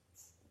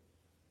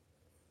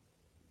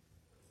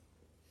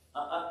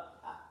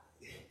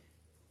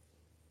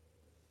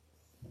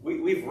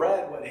 We've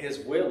read what His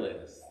will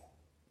is.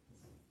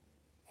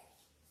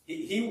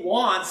 He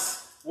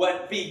wants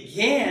what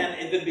began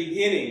in the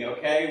beginning,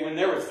 okay? When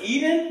there was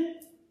Eden,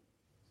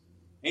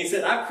 and He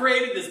said, I've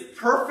created this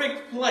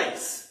perfect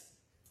place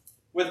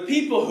with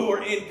people who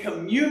are in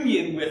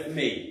communion with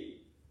me,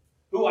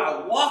 who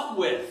I walk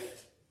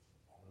with.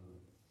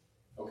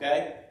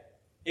 Okay?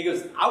 He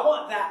goes, I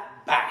want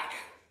that back.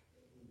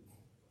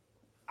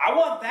 I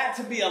want that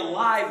to be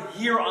alive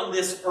here on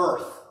this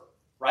earth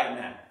right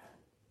now.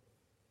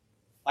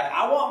 Like,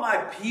 I want my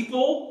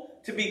people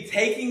to be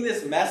taking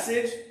this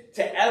message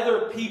to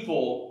other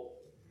people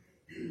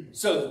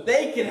so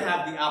they can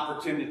have the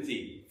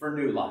opportunity for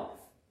new life.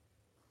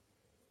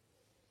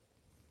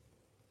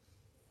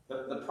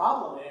 The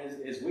problem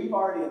is we've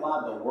already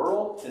allowed the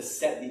world to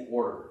set the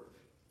order.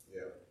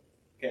 Yeah.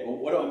 Okay, well,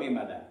 what do I mean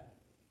by that?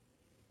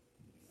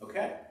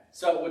 Okay,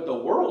 so what the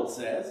world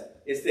says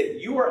is that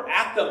you are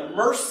at the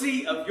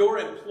mercy of your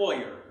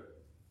employer.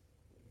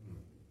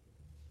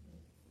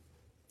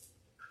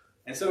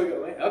 And so we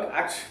go,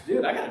 okay,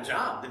 dude, I got a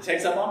job that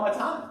takes up all my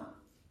time.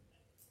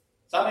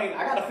 So I mean,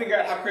 I got to figure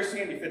out how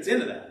Christianity fits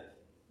into that.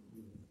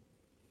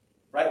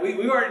 Right? We've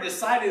already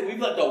decided, we've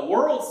let the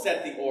world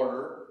set the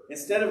order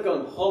instead of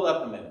going, hold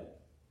up a minute.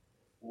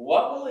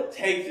 What will it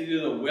take to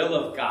do the will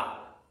of God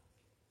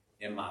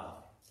in my life?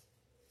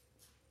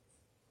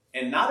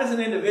 And not as an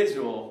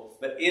individual,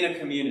 but in a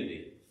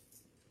community.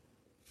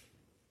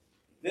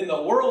 Then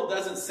the world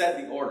doesn't set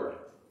the order.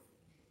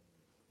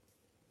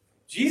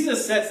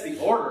 Jesus sets the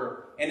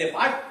order, and if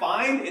I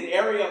find an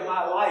area of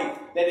my life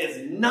that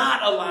is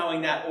not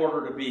allowing that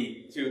order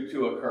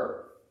to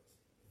occur,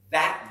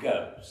 that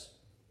goes.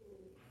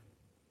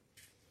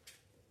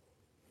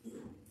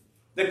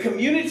 The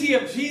community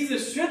of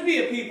Jesus should be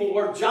a people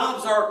where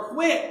jobs are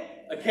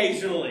quit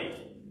occasionally.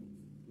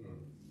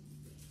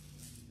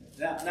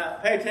 Now,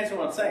 pay attention to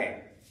what I'm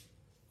saying.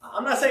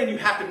 I'm not saying you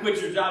have to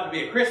quit your job to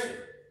be a Christian.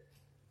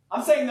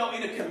 I'm saying, though,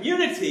 in a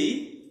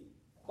community,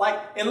 like,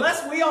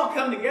 unless we all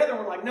come together and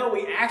we're like, no,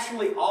 we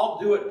actually all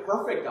do it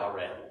perfect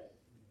already.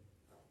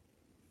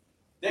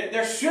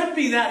 There should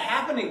be that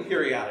happening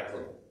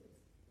periodically.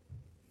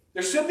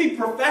 There should be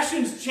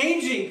professions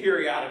changing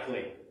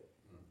periodically.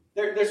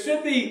 There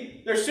should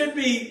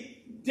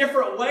be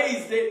different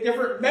ways,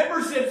 different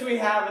memberships we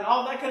have and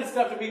all that kind of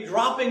stuff to be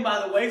dropping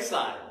by the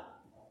wayside.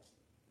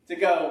 To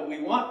go, we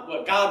want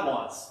what God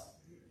wants.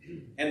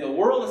 And the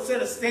world has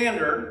set a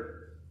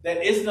standard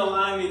that isn't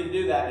allowing me to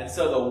do that. And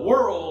so the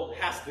world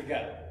has to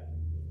go.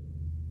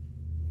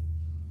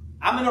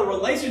 I'm in a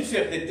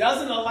relationship that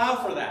doesn't allow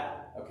for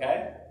that.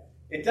 Okay?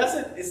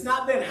 It's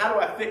not then how do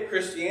I fit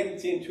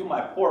Christianity into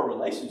my poor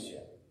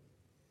relationship.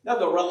 No,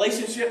 the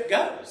relationship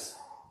goes.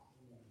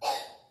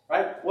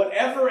 Right?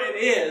 Whatever it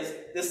is,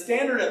 the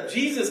standard of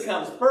Jesus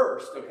comes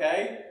first,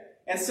 okay?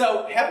 And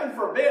so, heaven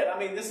forbid, I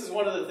mean, this is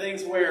one of the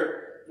things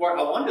where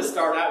I wanted to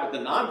start out with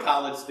the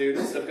non-college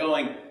students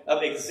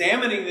of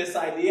examining this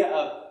idea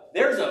of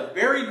there's a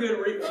very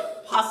good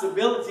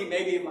possibility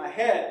maybe in my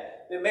head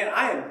that, man,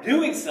 I am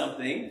doing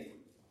something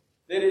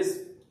that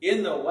is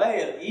in the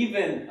way of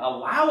even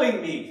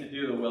allowing me to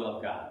do the will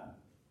of God.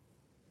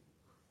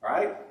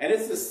 Right? And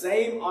it's the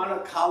same on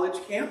a college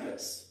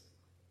campus.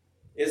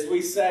 Is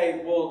we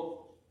say,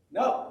 well,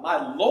 no,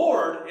 my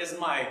Lord is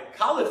my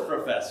college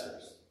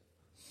professors.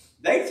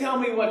 They tell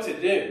me what to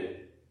do,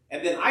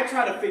 and then I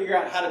try to figure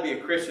out how to be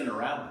a Christian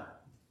around them.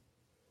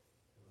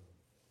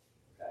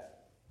 Okay.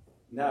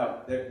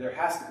 No, there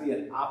has to be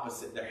an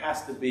opposite. There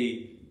has to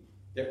be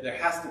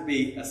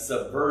a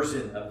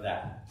subversion of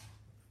that.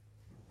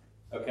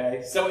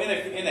 Okay? So in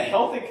a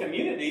healthy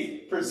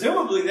community,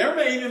 presumably there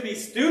may even be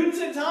students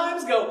at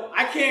times go,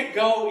 I can't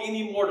go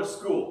anymore to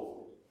school.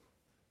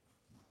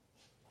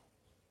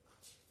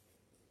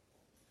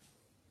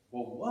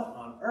 Well, what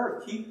on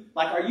earth?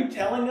 Are you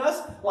telling us?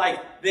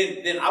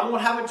 Then I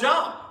won't have a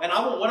job. And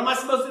what am I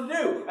supposed to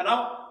do?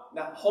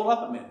 Now, hold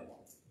up a minute.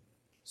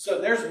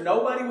 So there's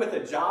nobody with a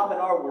job in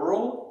our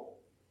world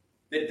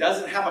that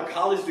doesn't have a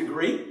college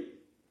degree?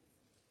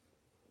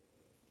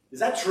 Is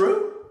that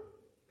true?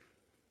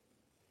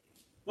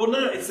 Well,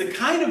 no, it's the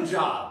kind of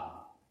job.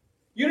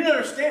 You don't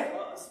understand.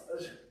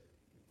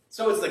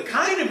 So it's the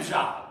kind of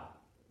job.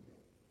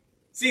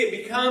 See, it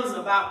becomes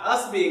about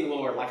us being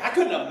Lord. I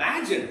couldn't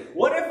imagine.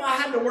 What if I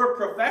had to work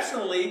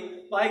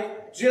professionally,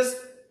 just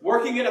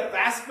working at a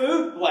fast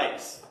food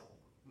place?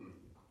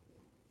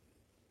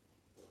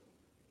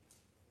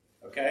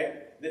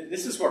 Okay?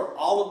 This is where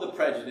all of the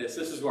prejudice,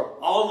 this is where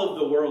all of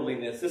the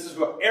worldliness, this is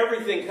where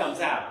everything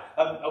comes out.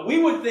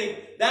 We would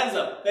think that is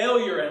a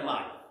failure in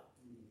life.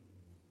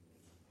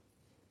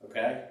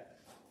 Okay?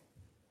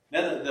 Now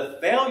And the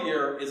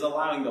failure is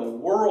allowing the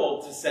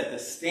world to set the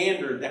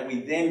standard that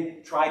we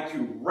then try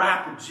to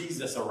wrap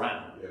Jesus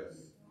around. Yes.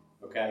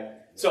 Okay?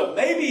 So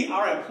maybe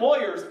our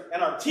employers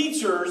and our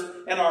teachers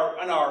and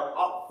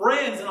our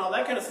friends and all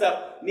that kind of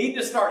stuff need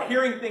to start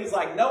hearing things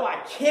like, no,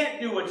 I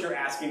can't do what you're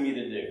asking me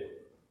to do,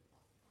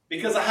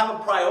 because I have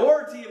a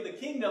priority of the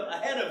kingdom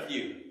ahead of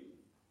you.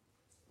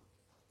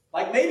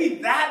 Like,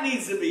 maybe that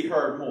needs to be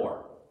heard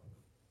more.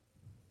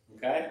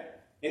 Okay?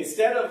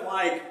 Instead of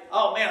like,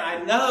 oh man,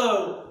 I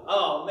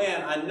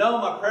know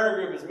my prayer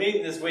group is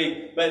meeting this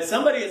week, but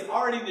somebody has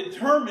already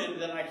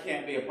determined that I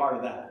can't be a part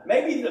of that.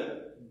 Maybe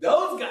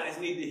those guys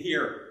need to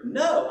hear,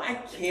 no, I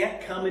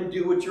can't come and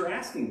do what you're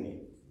asking me.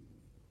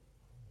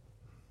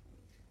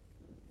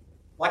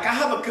 Like, I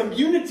have a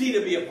community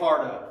to be a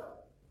part of.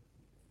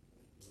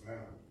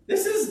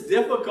 This is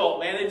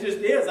difficult, man. It just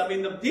is. I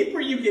mean, the deeper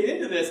you get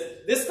into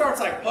this starts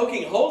like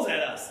poking holes at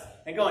us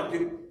and going,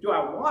 do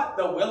I want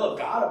the will of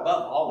God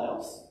above all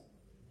else?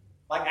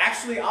 Like,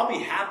 actually, I'll be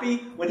happy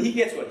when he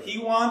gets what he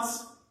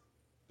wants,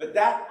 but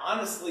that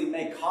honestly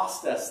may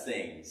cost us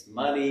things,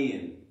 money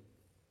and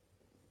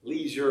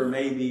leisure,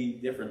 maybe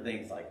different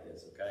things like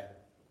this, okay?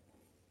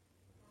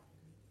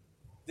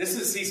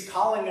 He's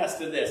calling us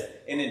to this,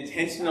 an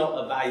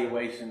intentional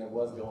evaluation of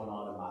what's going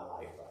on in my life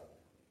right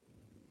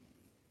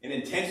now. An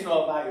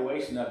intentional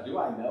evaluation of, do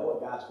I know what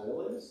God's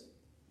will is?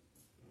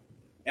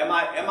 Am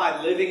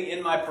I living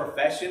in my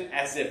profession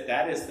as if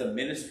that is the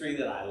ministry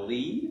that I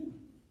lead?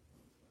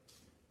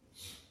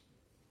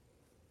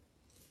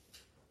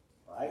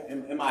 Right?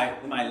 Am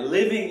I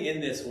living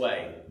in this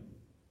way?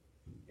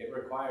 It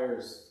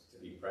requires to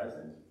be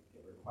present.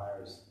 It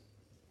requires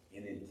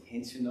an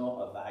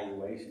intentional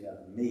evaluation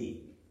of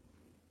me.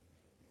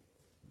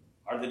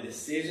 Are the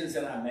decisions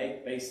that I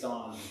make based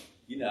on,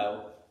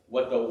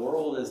 what the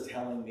world is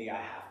telling me I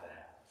have to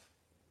have?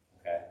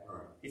 Okay?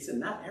 Right. He said,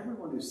 not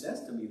everyone who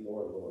says to me,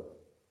 Lord, Lord.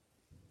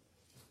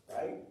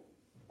 Right?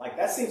 Like,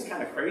 that seems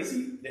kind of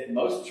crazy that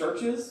most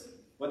churches,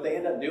 what they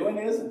end up doing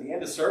is, at the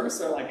end of service,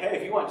 they're like, hey,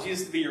 if you want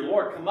Jesus to be your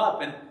Lord, come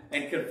up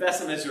and confess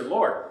him as your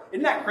Lord.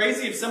 Isn't that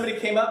crazy if somebody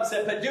came up and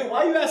said, but dude,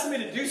 why are you asking me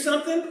to do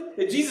something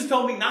that Jesus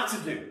told me not to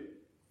do?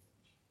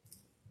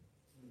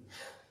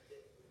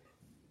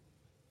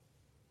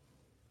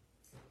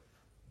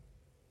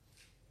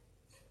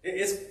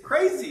 It's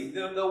crazy.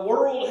 The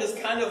world has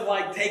kind of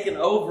like taken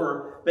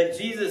over, but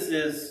Jesus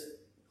is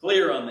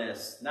clear on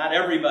this. Not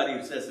everybody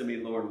who says to me,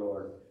 Lord,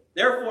 Lord.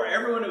 Therefore,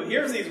 everyone who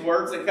hears these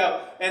words and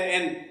come.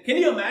 And can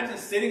you imagine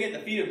sitting at the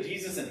feet of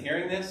Jesus and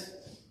hearing this?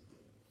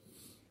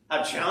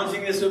 How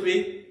challenging this would be?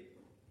 It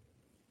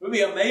would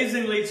be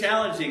amazingly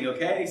challenging,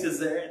 okay? He says,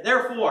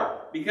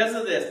 therefore, because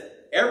of this,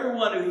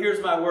 everyone who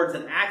hears my words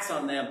and acts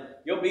on them,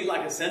 you'll be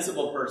like a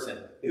sensible person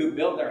who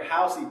built their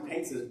house. He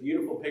paints this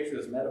beautiful picture,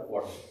 this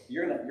metaphor.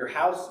 Your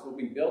house will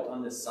be built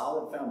on this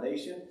solid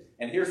foundation.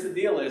 And here's the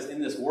deal is, in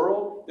this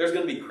world, there's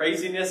going to be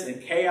craziness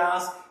and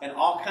chaos and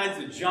all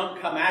kinds of junk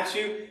come at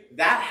you.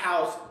 That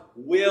house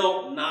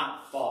will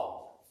not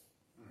fall.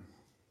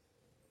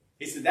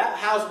 He said that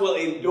house will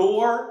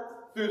endure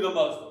through the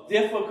most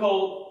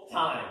difficult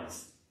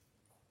times.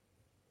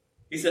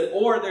 He said,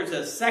 or there's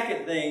a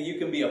second thing, you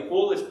can be a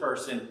foolish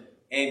person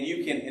and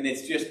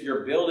it's just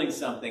you're building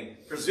something.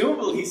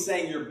 Presumably he's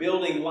saying you're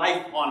building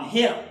life on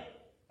him.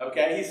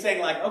 Okay? He's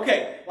saying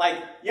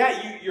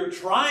you're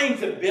trying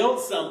to build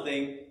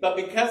something, but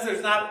because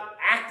there's not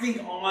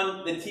acting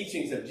on the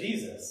teachings of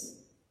Jesus,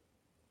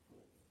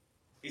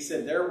 he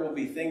said there will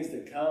be things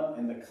that come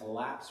and the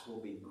collapse will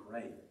be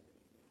great.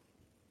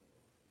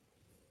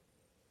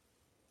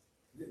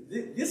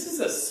 This is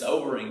a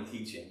sobering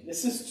teaching.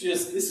 This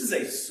is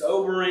a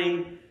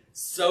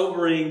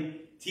sobering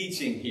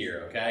teaching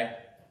here, okay?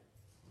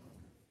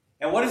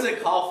 And what does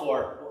it call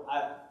for?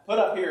 I put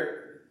up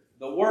here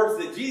the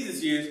words that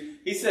Jesus used.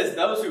 He says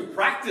those who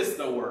practice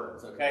the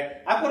words,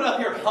 okay? I put up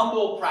here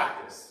humble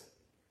practice.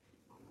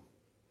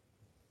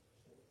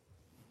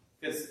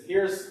 Because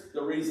here's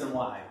the reason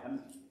why.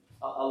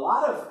 A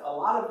lot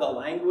of the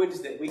language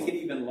that we can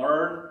even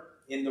learn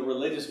in the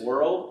religious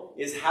world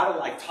is how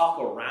to talk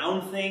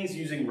around things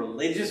using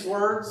religious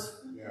words.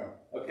 Yeah.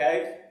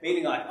 Okay?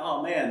 Meaning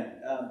oh man,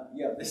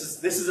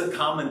 this is a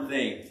common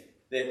thing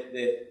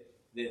that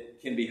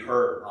can be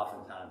heard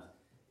oftentimes.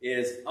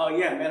 Is, oh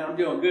yeah, man, I'm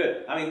doing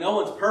good. I mean, no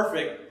one's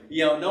perfect.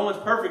 No one's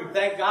perfect.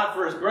 Thank God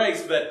for his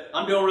grace, but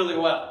I'm doing really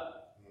well.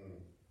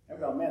 I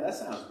go, man, that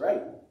sounds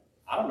great.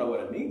 I don't know what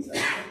it means.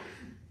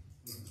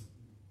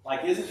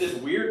 Is it this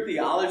weird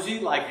theology?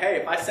 Hey,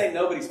 if I say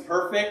nobody's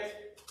perfect,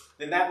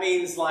 then that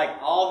means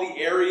all the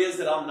areas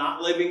that I'm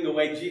not living the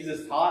way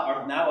Jesus taught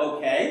are now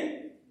okay?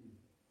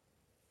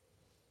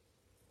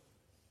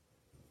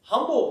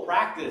 Humble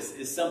practice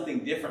is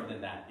something different than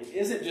that. It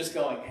isn't just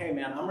going, hey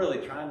man, I'm really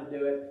trying to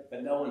do it,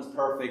 but no one's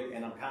perfect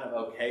and I'm kind of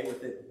okay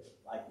with it,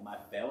 my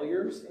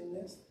failures in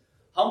this.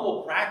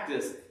 Humble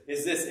practice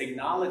is this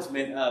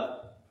acknowledgement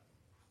of,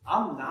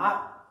 I'm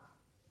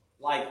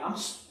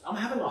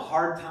having a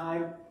hard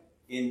time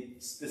in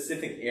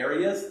specific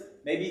areas,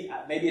 maybe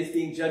it's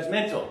being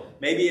judgmental.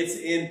 Maybe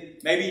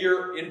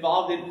you're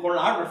involved in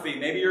pornography.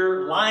 Maybe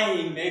you're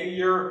lying. Maybe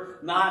you're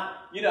not,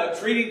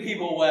 treating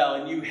people well,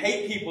 and you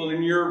hate people,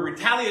 and you're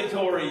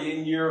retaliatory,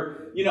 and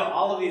you're,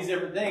 all of these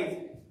different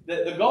things.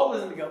 The goal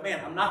isn't to go,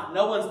 man,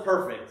 no one's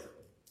perfect,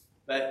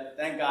 but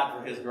thank God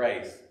for his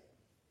grace.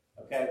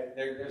 Okay?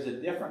 There's a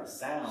different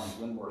sound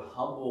when we're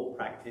humble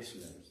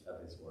practitioners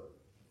of his word.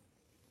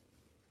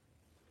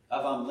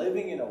 If I'm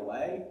living in a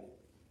way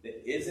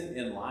that isn't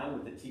in line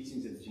with the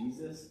teachings of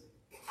Jesus,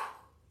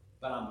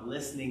 but I'm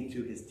listening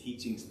to his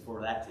teachings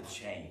for that to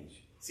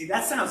change. See,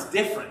 that sounds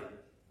different.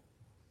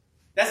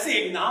 That's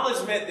the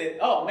acknowledgement that,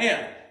 oh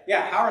man,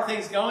 yeah, how are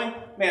things going?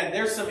 Man,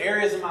 there's some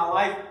areas in my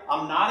life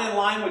I'm not in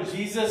line with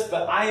Jesus,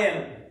 but I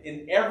am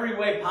in every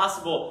way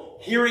possible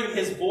hearing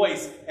his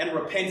voice and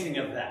repenting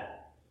of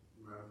that.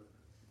 Right.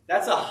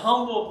 That's a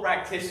humble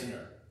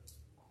practitioner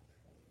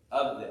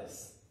of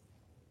this.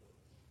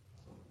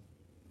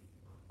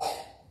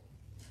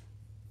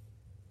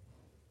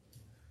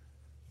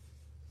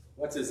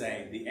 What's his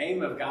aim? The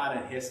aim of God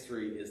in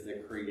history is the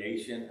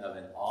creation of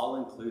an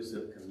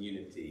all-inclusive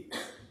community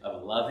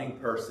of loving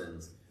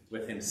persons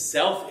with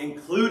himself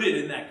included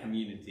in that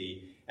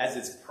community as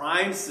its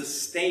prime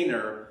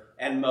sustainer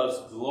and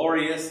most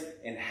glorious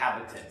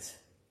inhabitant.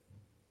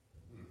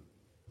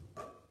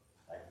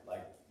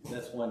 Like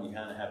that's one you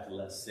kind of have to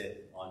let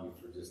sit on you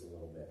for just a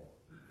little bit.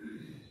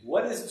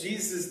 What is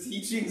Jesus'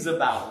 teachings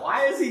about?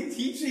 Why is he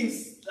teaching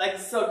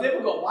so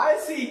difficult? Why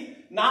is he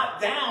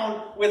not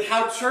down with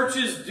how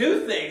churches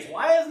do things?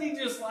 Why isn't he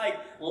just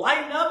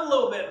lighten up a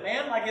little bit,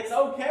 man? It's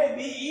okay,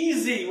 be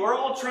easy, we're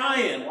all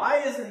trying. Why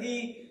isn't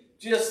he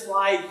just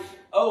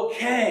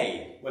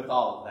okay with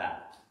all of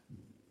that?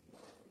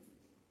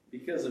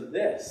 Because of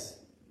this.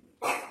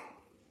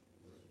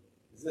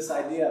 It's this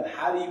idea of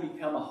how do you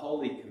become a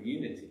holy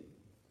community,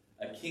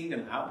 a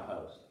kingdom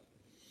outpost.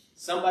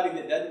 Somebody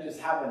that doesn't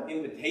just have an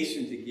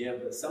invitation to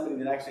give, but somebody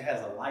that actually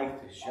has a life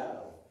to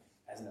show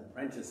as an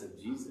apprentice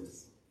of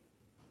Jesus.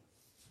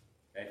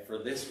 Okay, for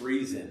this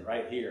reason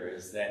right here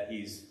is that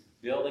he's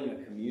building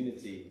a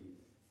community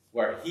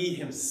where he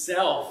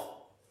himself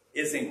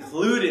is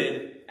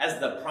included as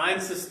the prime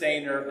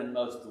sustainer and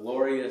most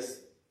glorious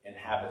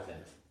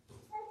inhabitant.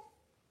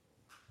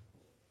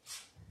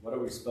 What are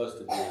we supposed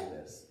to do with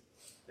this?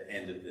 The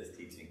end of this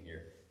teaching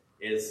here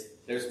is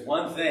there's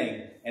one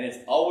thing, and it's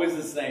always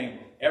the same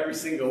every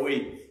single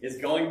week, is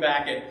going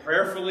back and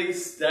prayerfully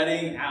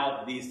studying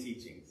out these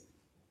teachings.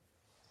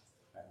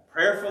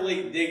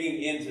 Prayerfully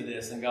digging into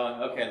this and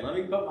going, okay, let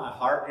me put my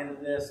heart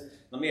into this.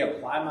 Let me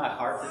apply my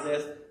heart to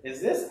this.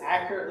 Is this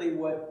accurately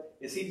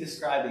is he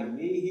describing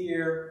me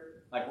here?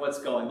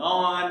 What's going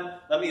on?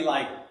 Let me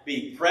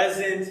be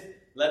present.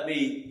 Let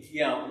me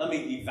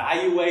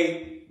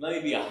evaluate. Let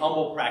me be a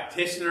humble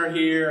practitioner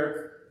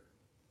here.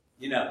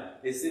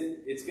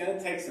 It's going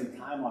to take some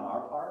time on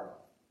our part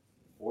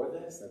for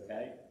this,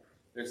 okay?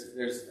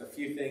 There's a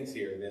few things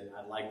here that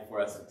I'd like for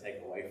us to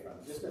take away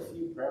from. Just a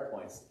few prayer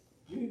points.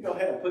 You can go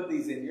ahead and put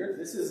these in here.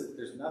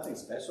 There's nothing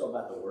special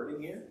about the wording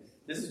here.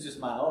 This is just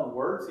my own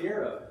words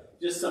here of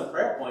just some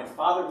prayer points.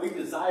 Father, we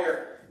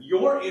desire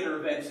your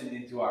intervention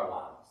into our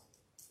lives.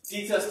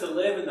 Teach us to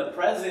live in the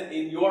present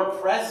in your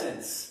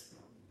presence.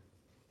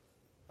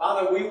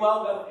 Father, we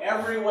welcome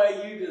every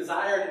way you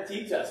desire to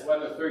teach us,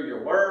 whether through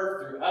your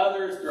word, through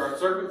others, through our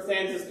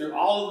circumstances, through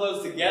all of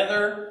those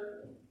together.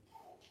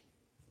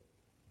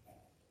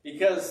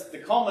 Because the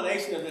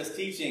culmination of this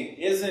teaching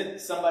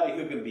isn't somebody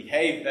who can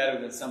behave better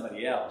than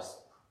somebody else.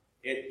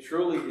 It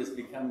truly is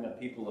becoming a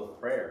people of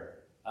prayer,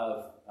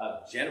 of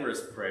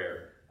generous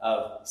prayer,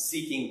 of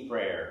seeking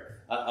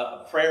prayer,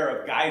 a prayer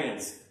of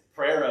guidance,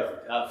 prayer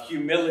of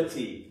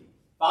humility.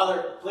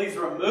 Father, please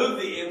remove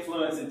the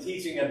influence and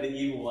teaching of the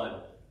evil one.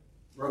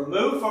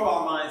 Remove from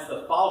our minds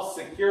the false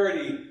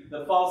security,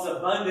 the false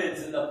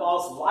abundance, and the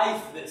false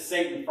life that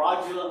Satan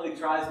fraudulently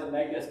tries to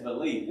make us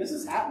believe. This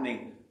is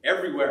happening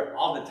everywhere,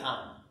 all the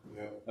time.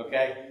 Yeah.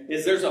 Okay?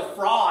 There's a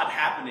fraud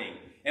happening,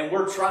 and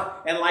we're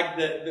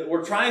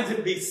trying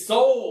to be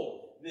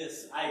sold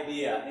this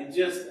idea. And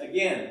just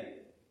again,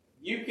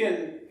 you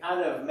can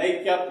kind of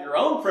make up your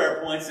own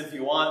prayer points if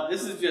you want.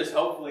 This is just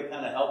hopefully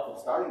kind of helpful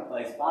starting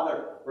place.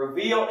 Father,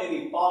 reveal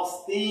any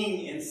false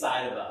thing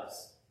inside of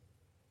us.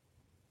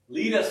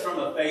 Lead us from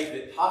a faith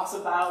that talks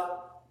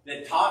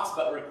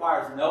but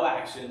requires no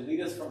action. Lead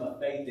us from a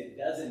faith that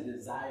doesn't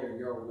desire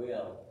your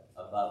will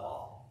above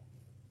all.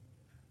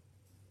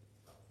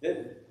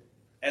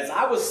 As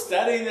I was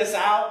studying this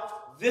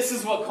out, this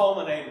is what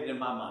culminated in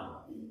my mind.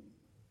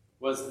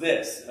 Was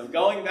this, of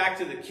going back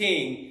to the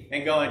king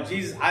and going,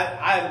 Jesus,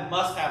 I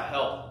must have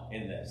help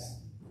in this.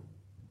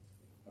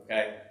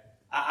 Okay?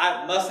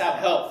 I must have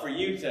help for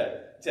you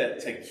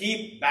to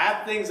keep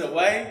bad things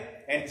away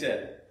and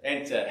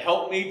to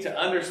help me to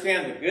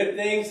understand the good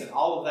things and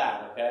all of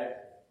that, okay?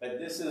 But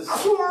this is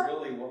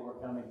really what we're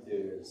coming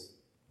to, is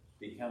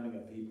becoming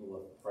a people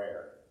of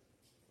prayer.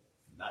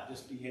 Not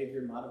just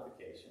behavior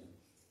modification,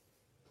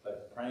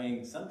 but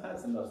praying.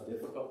 Sometimes the most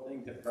difficult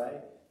thing to pray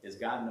is,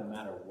 God, no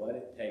matter what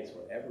it takes,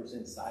 whatever's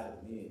inside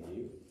of me and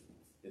you,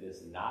 It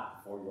is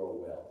not for your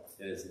will.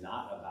 It is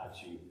not about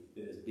you.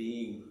 It is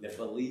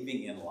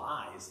believing in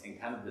lies and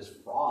kind of this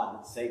fraud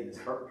that Satan is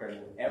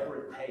perpetrating,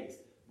 whatever it takes,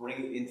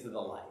 bring it into the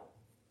light.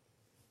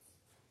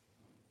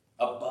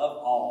 Above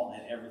all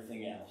and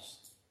everything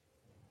else.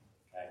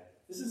 Okay?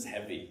 This is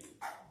heavy.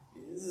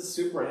 This is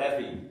super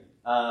heavy.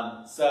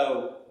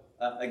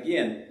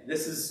 Again,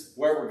 this is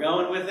where we're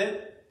going with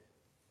it.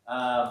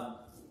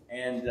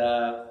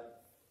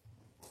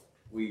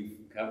 We've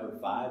covered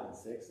 5 and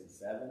 6 and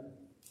 7.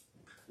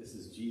 This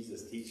is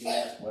Jesus teaching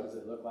us what does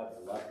it look like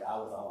to love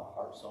God with all our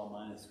heart, soul,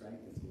 mind, and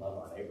strength, and to love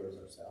our neighbor as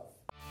ourselves.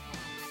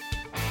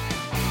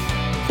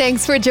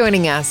 Thanks for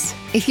joining us.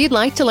 If you'd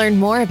like to learn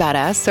more about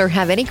us or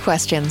have any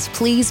questions,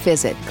 please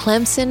visit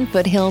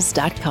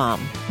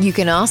ClemsonFoothills.com. You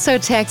can also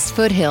text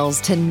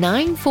Foothills to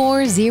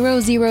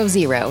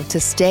 94000 to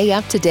stay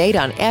up to date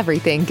on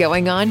everything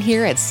going on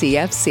here at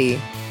CFC.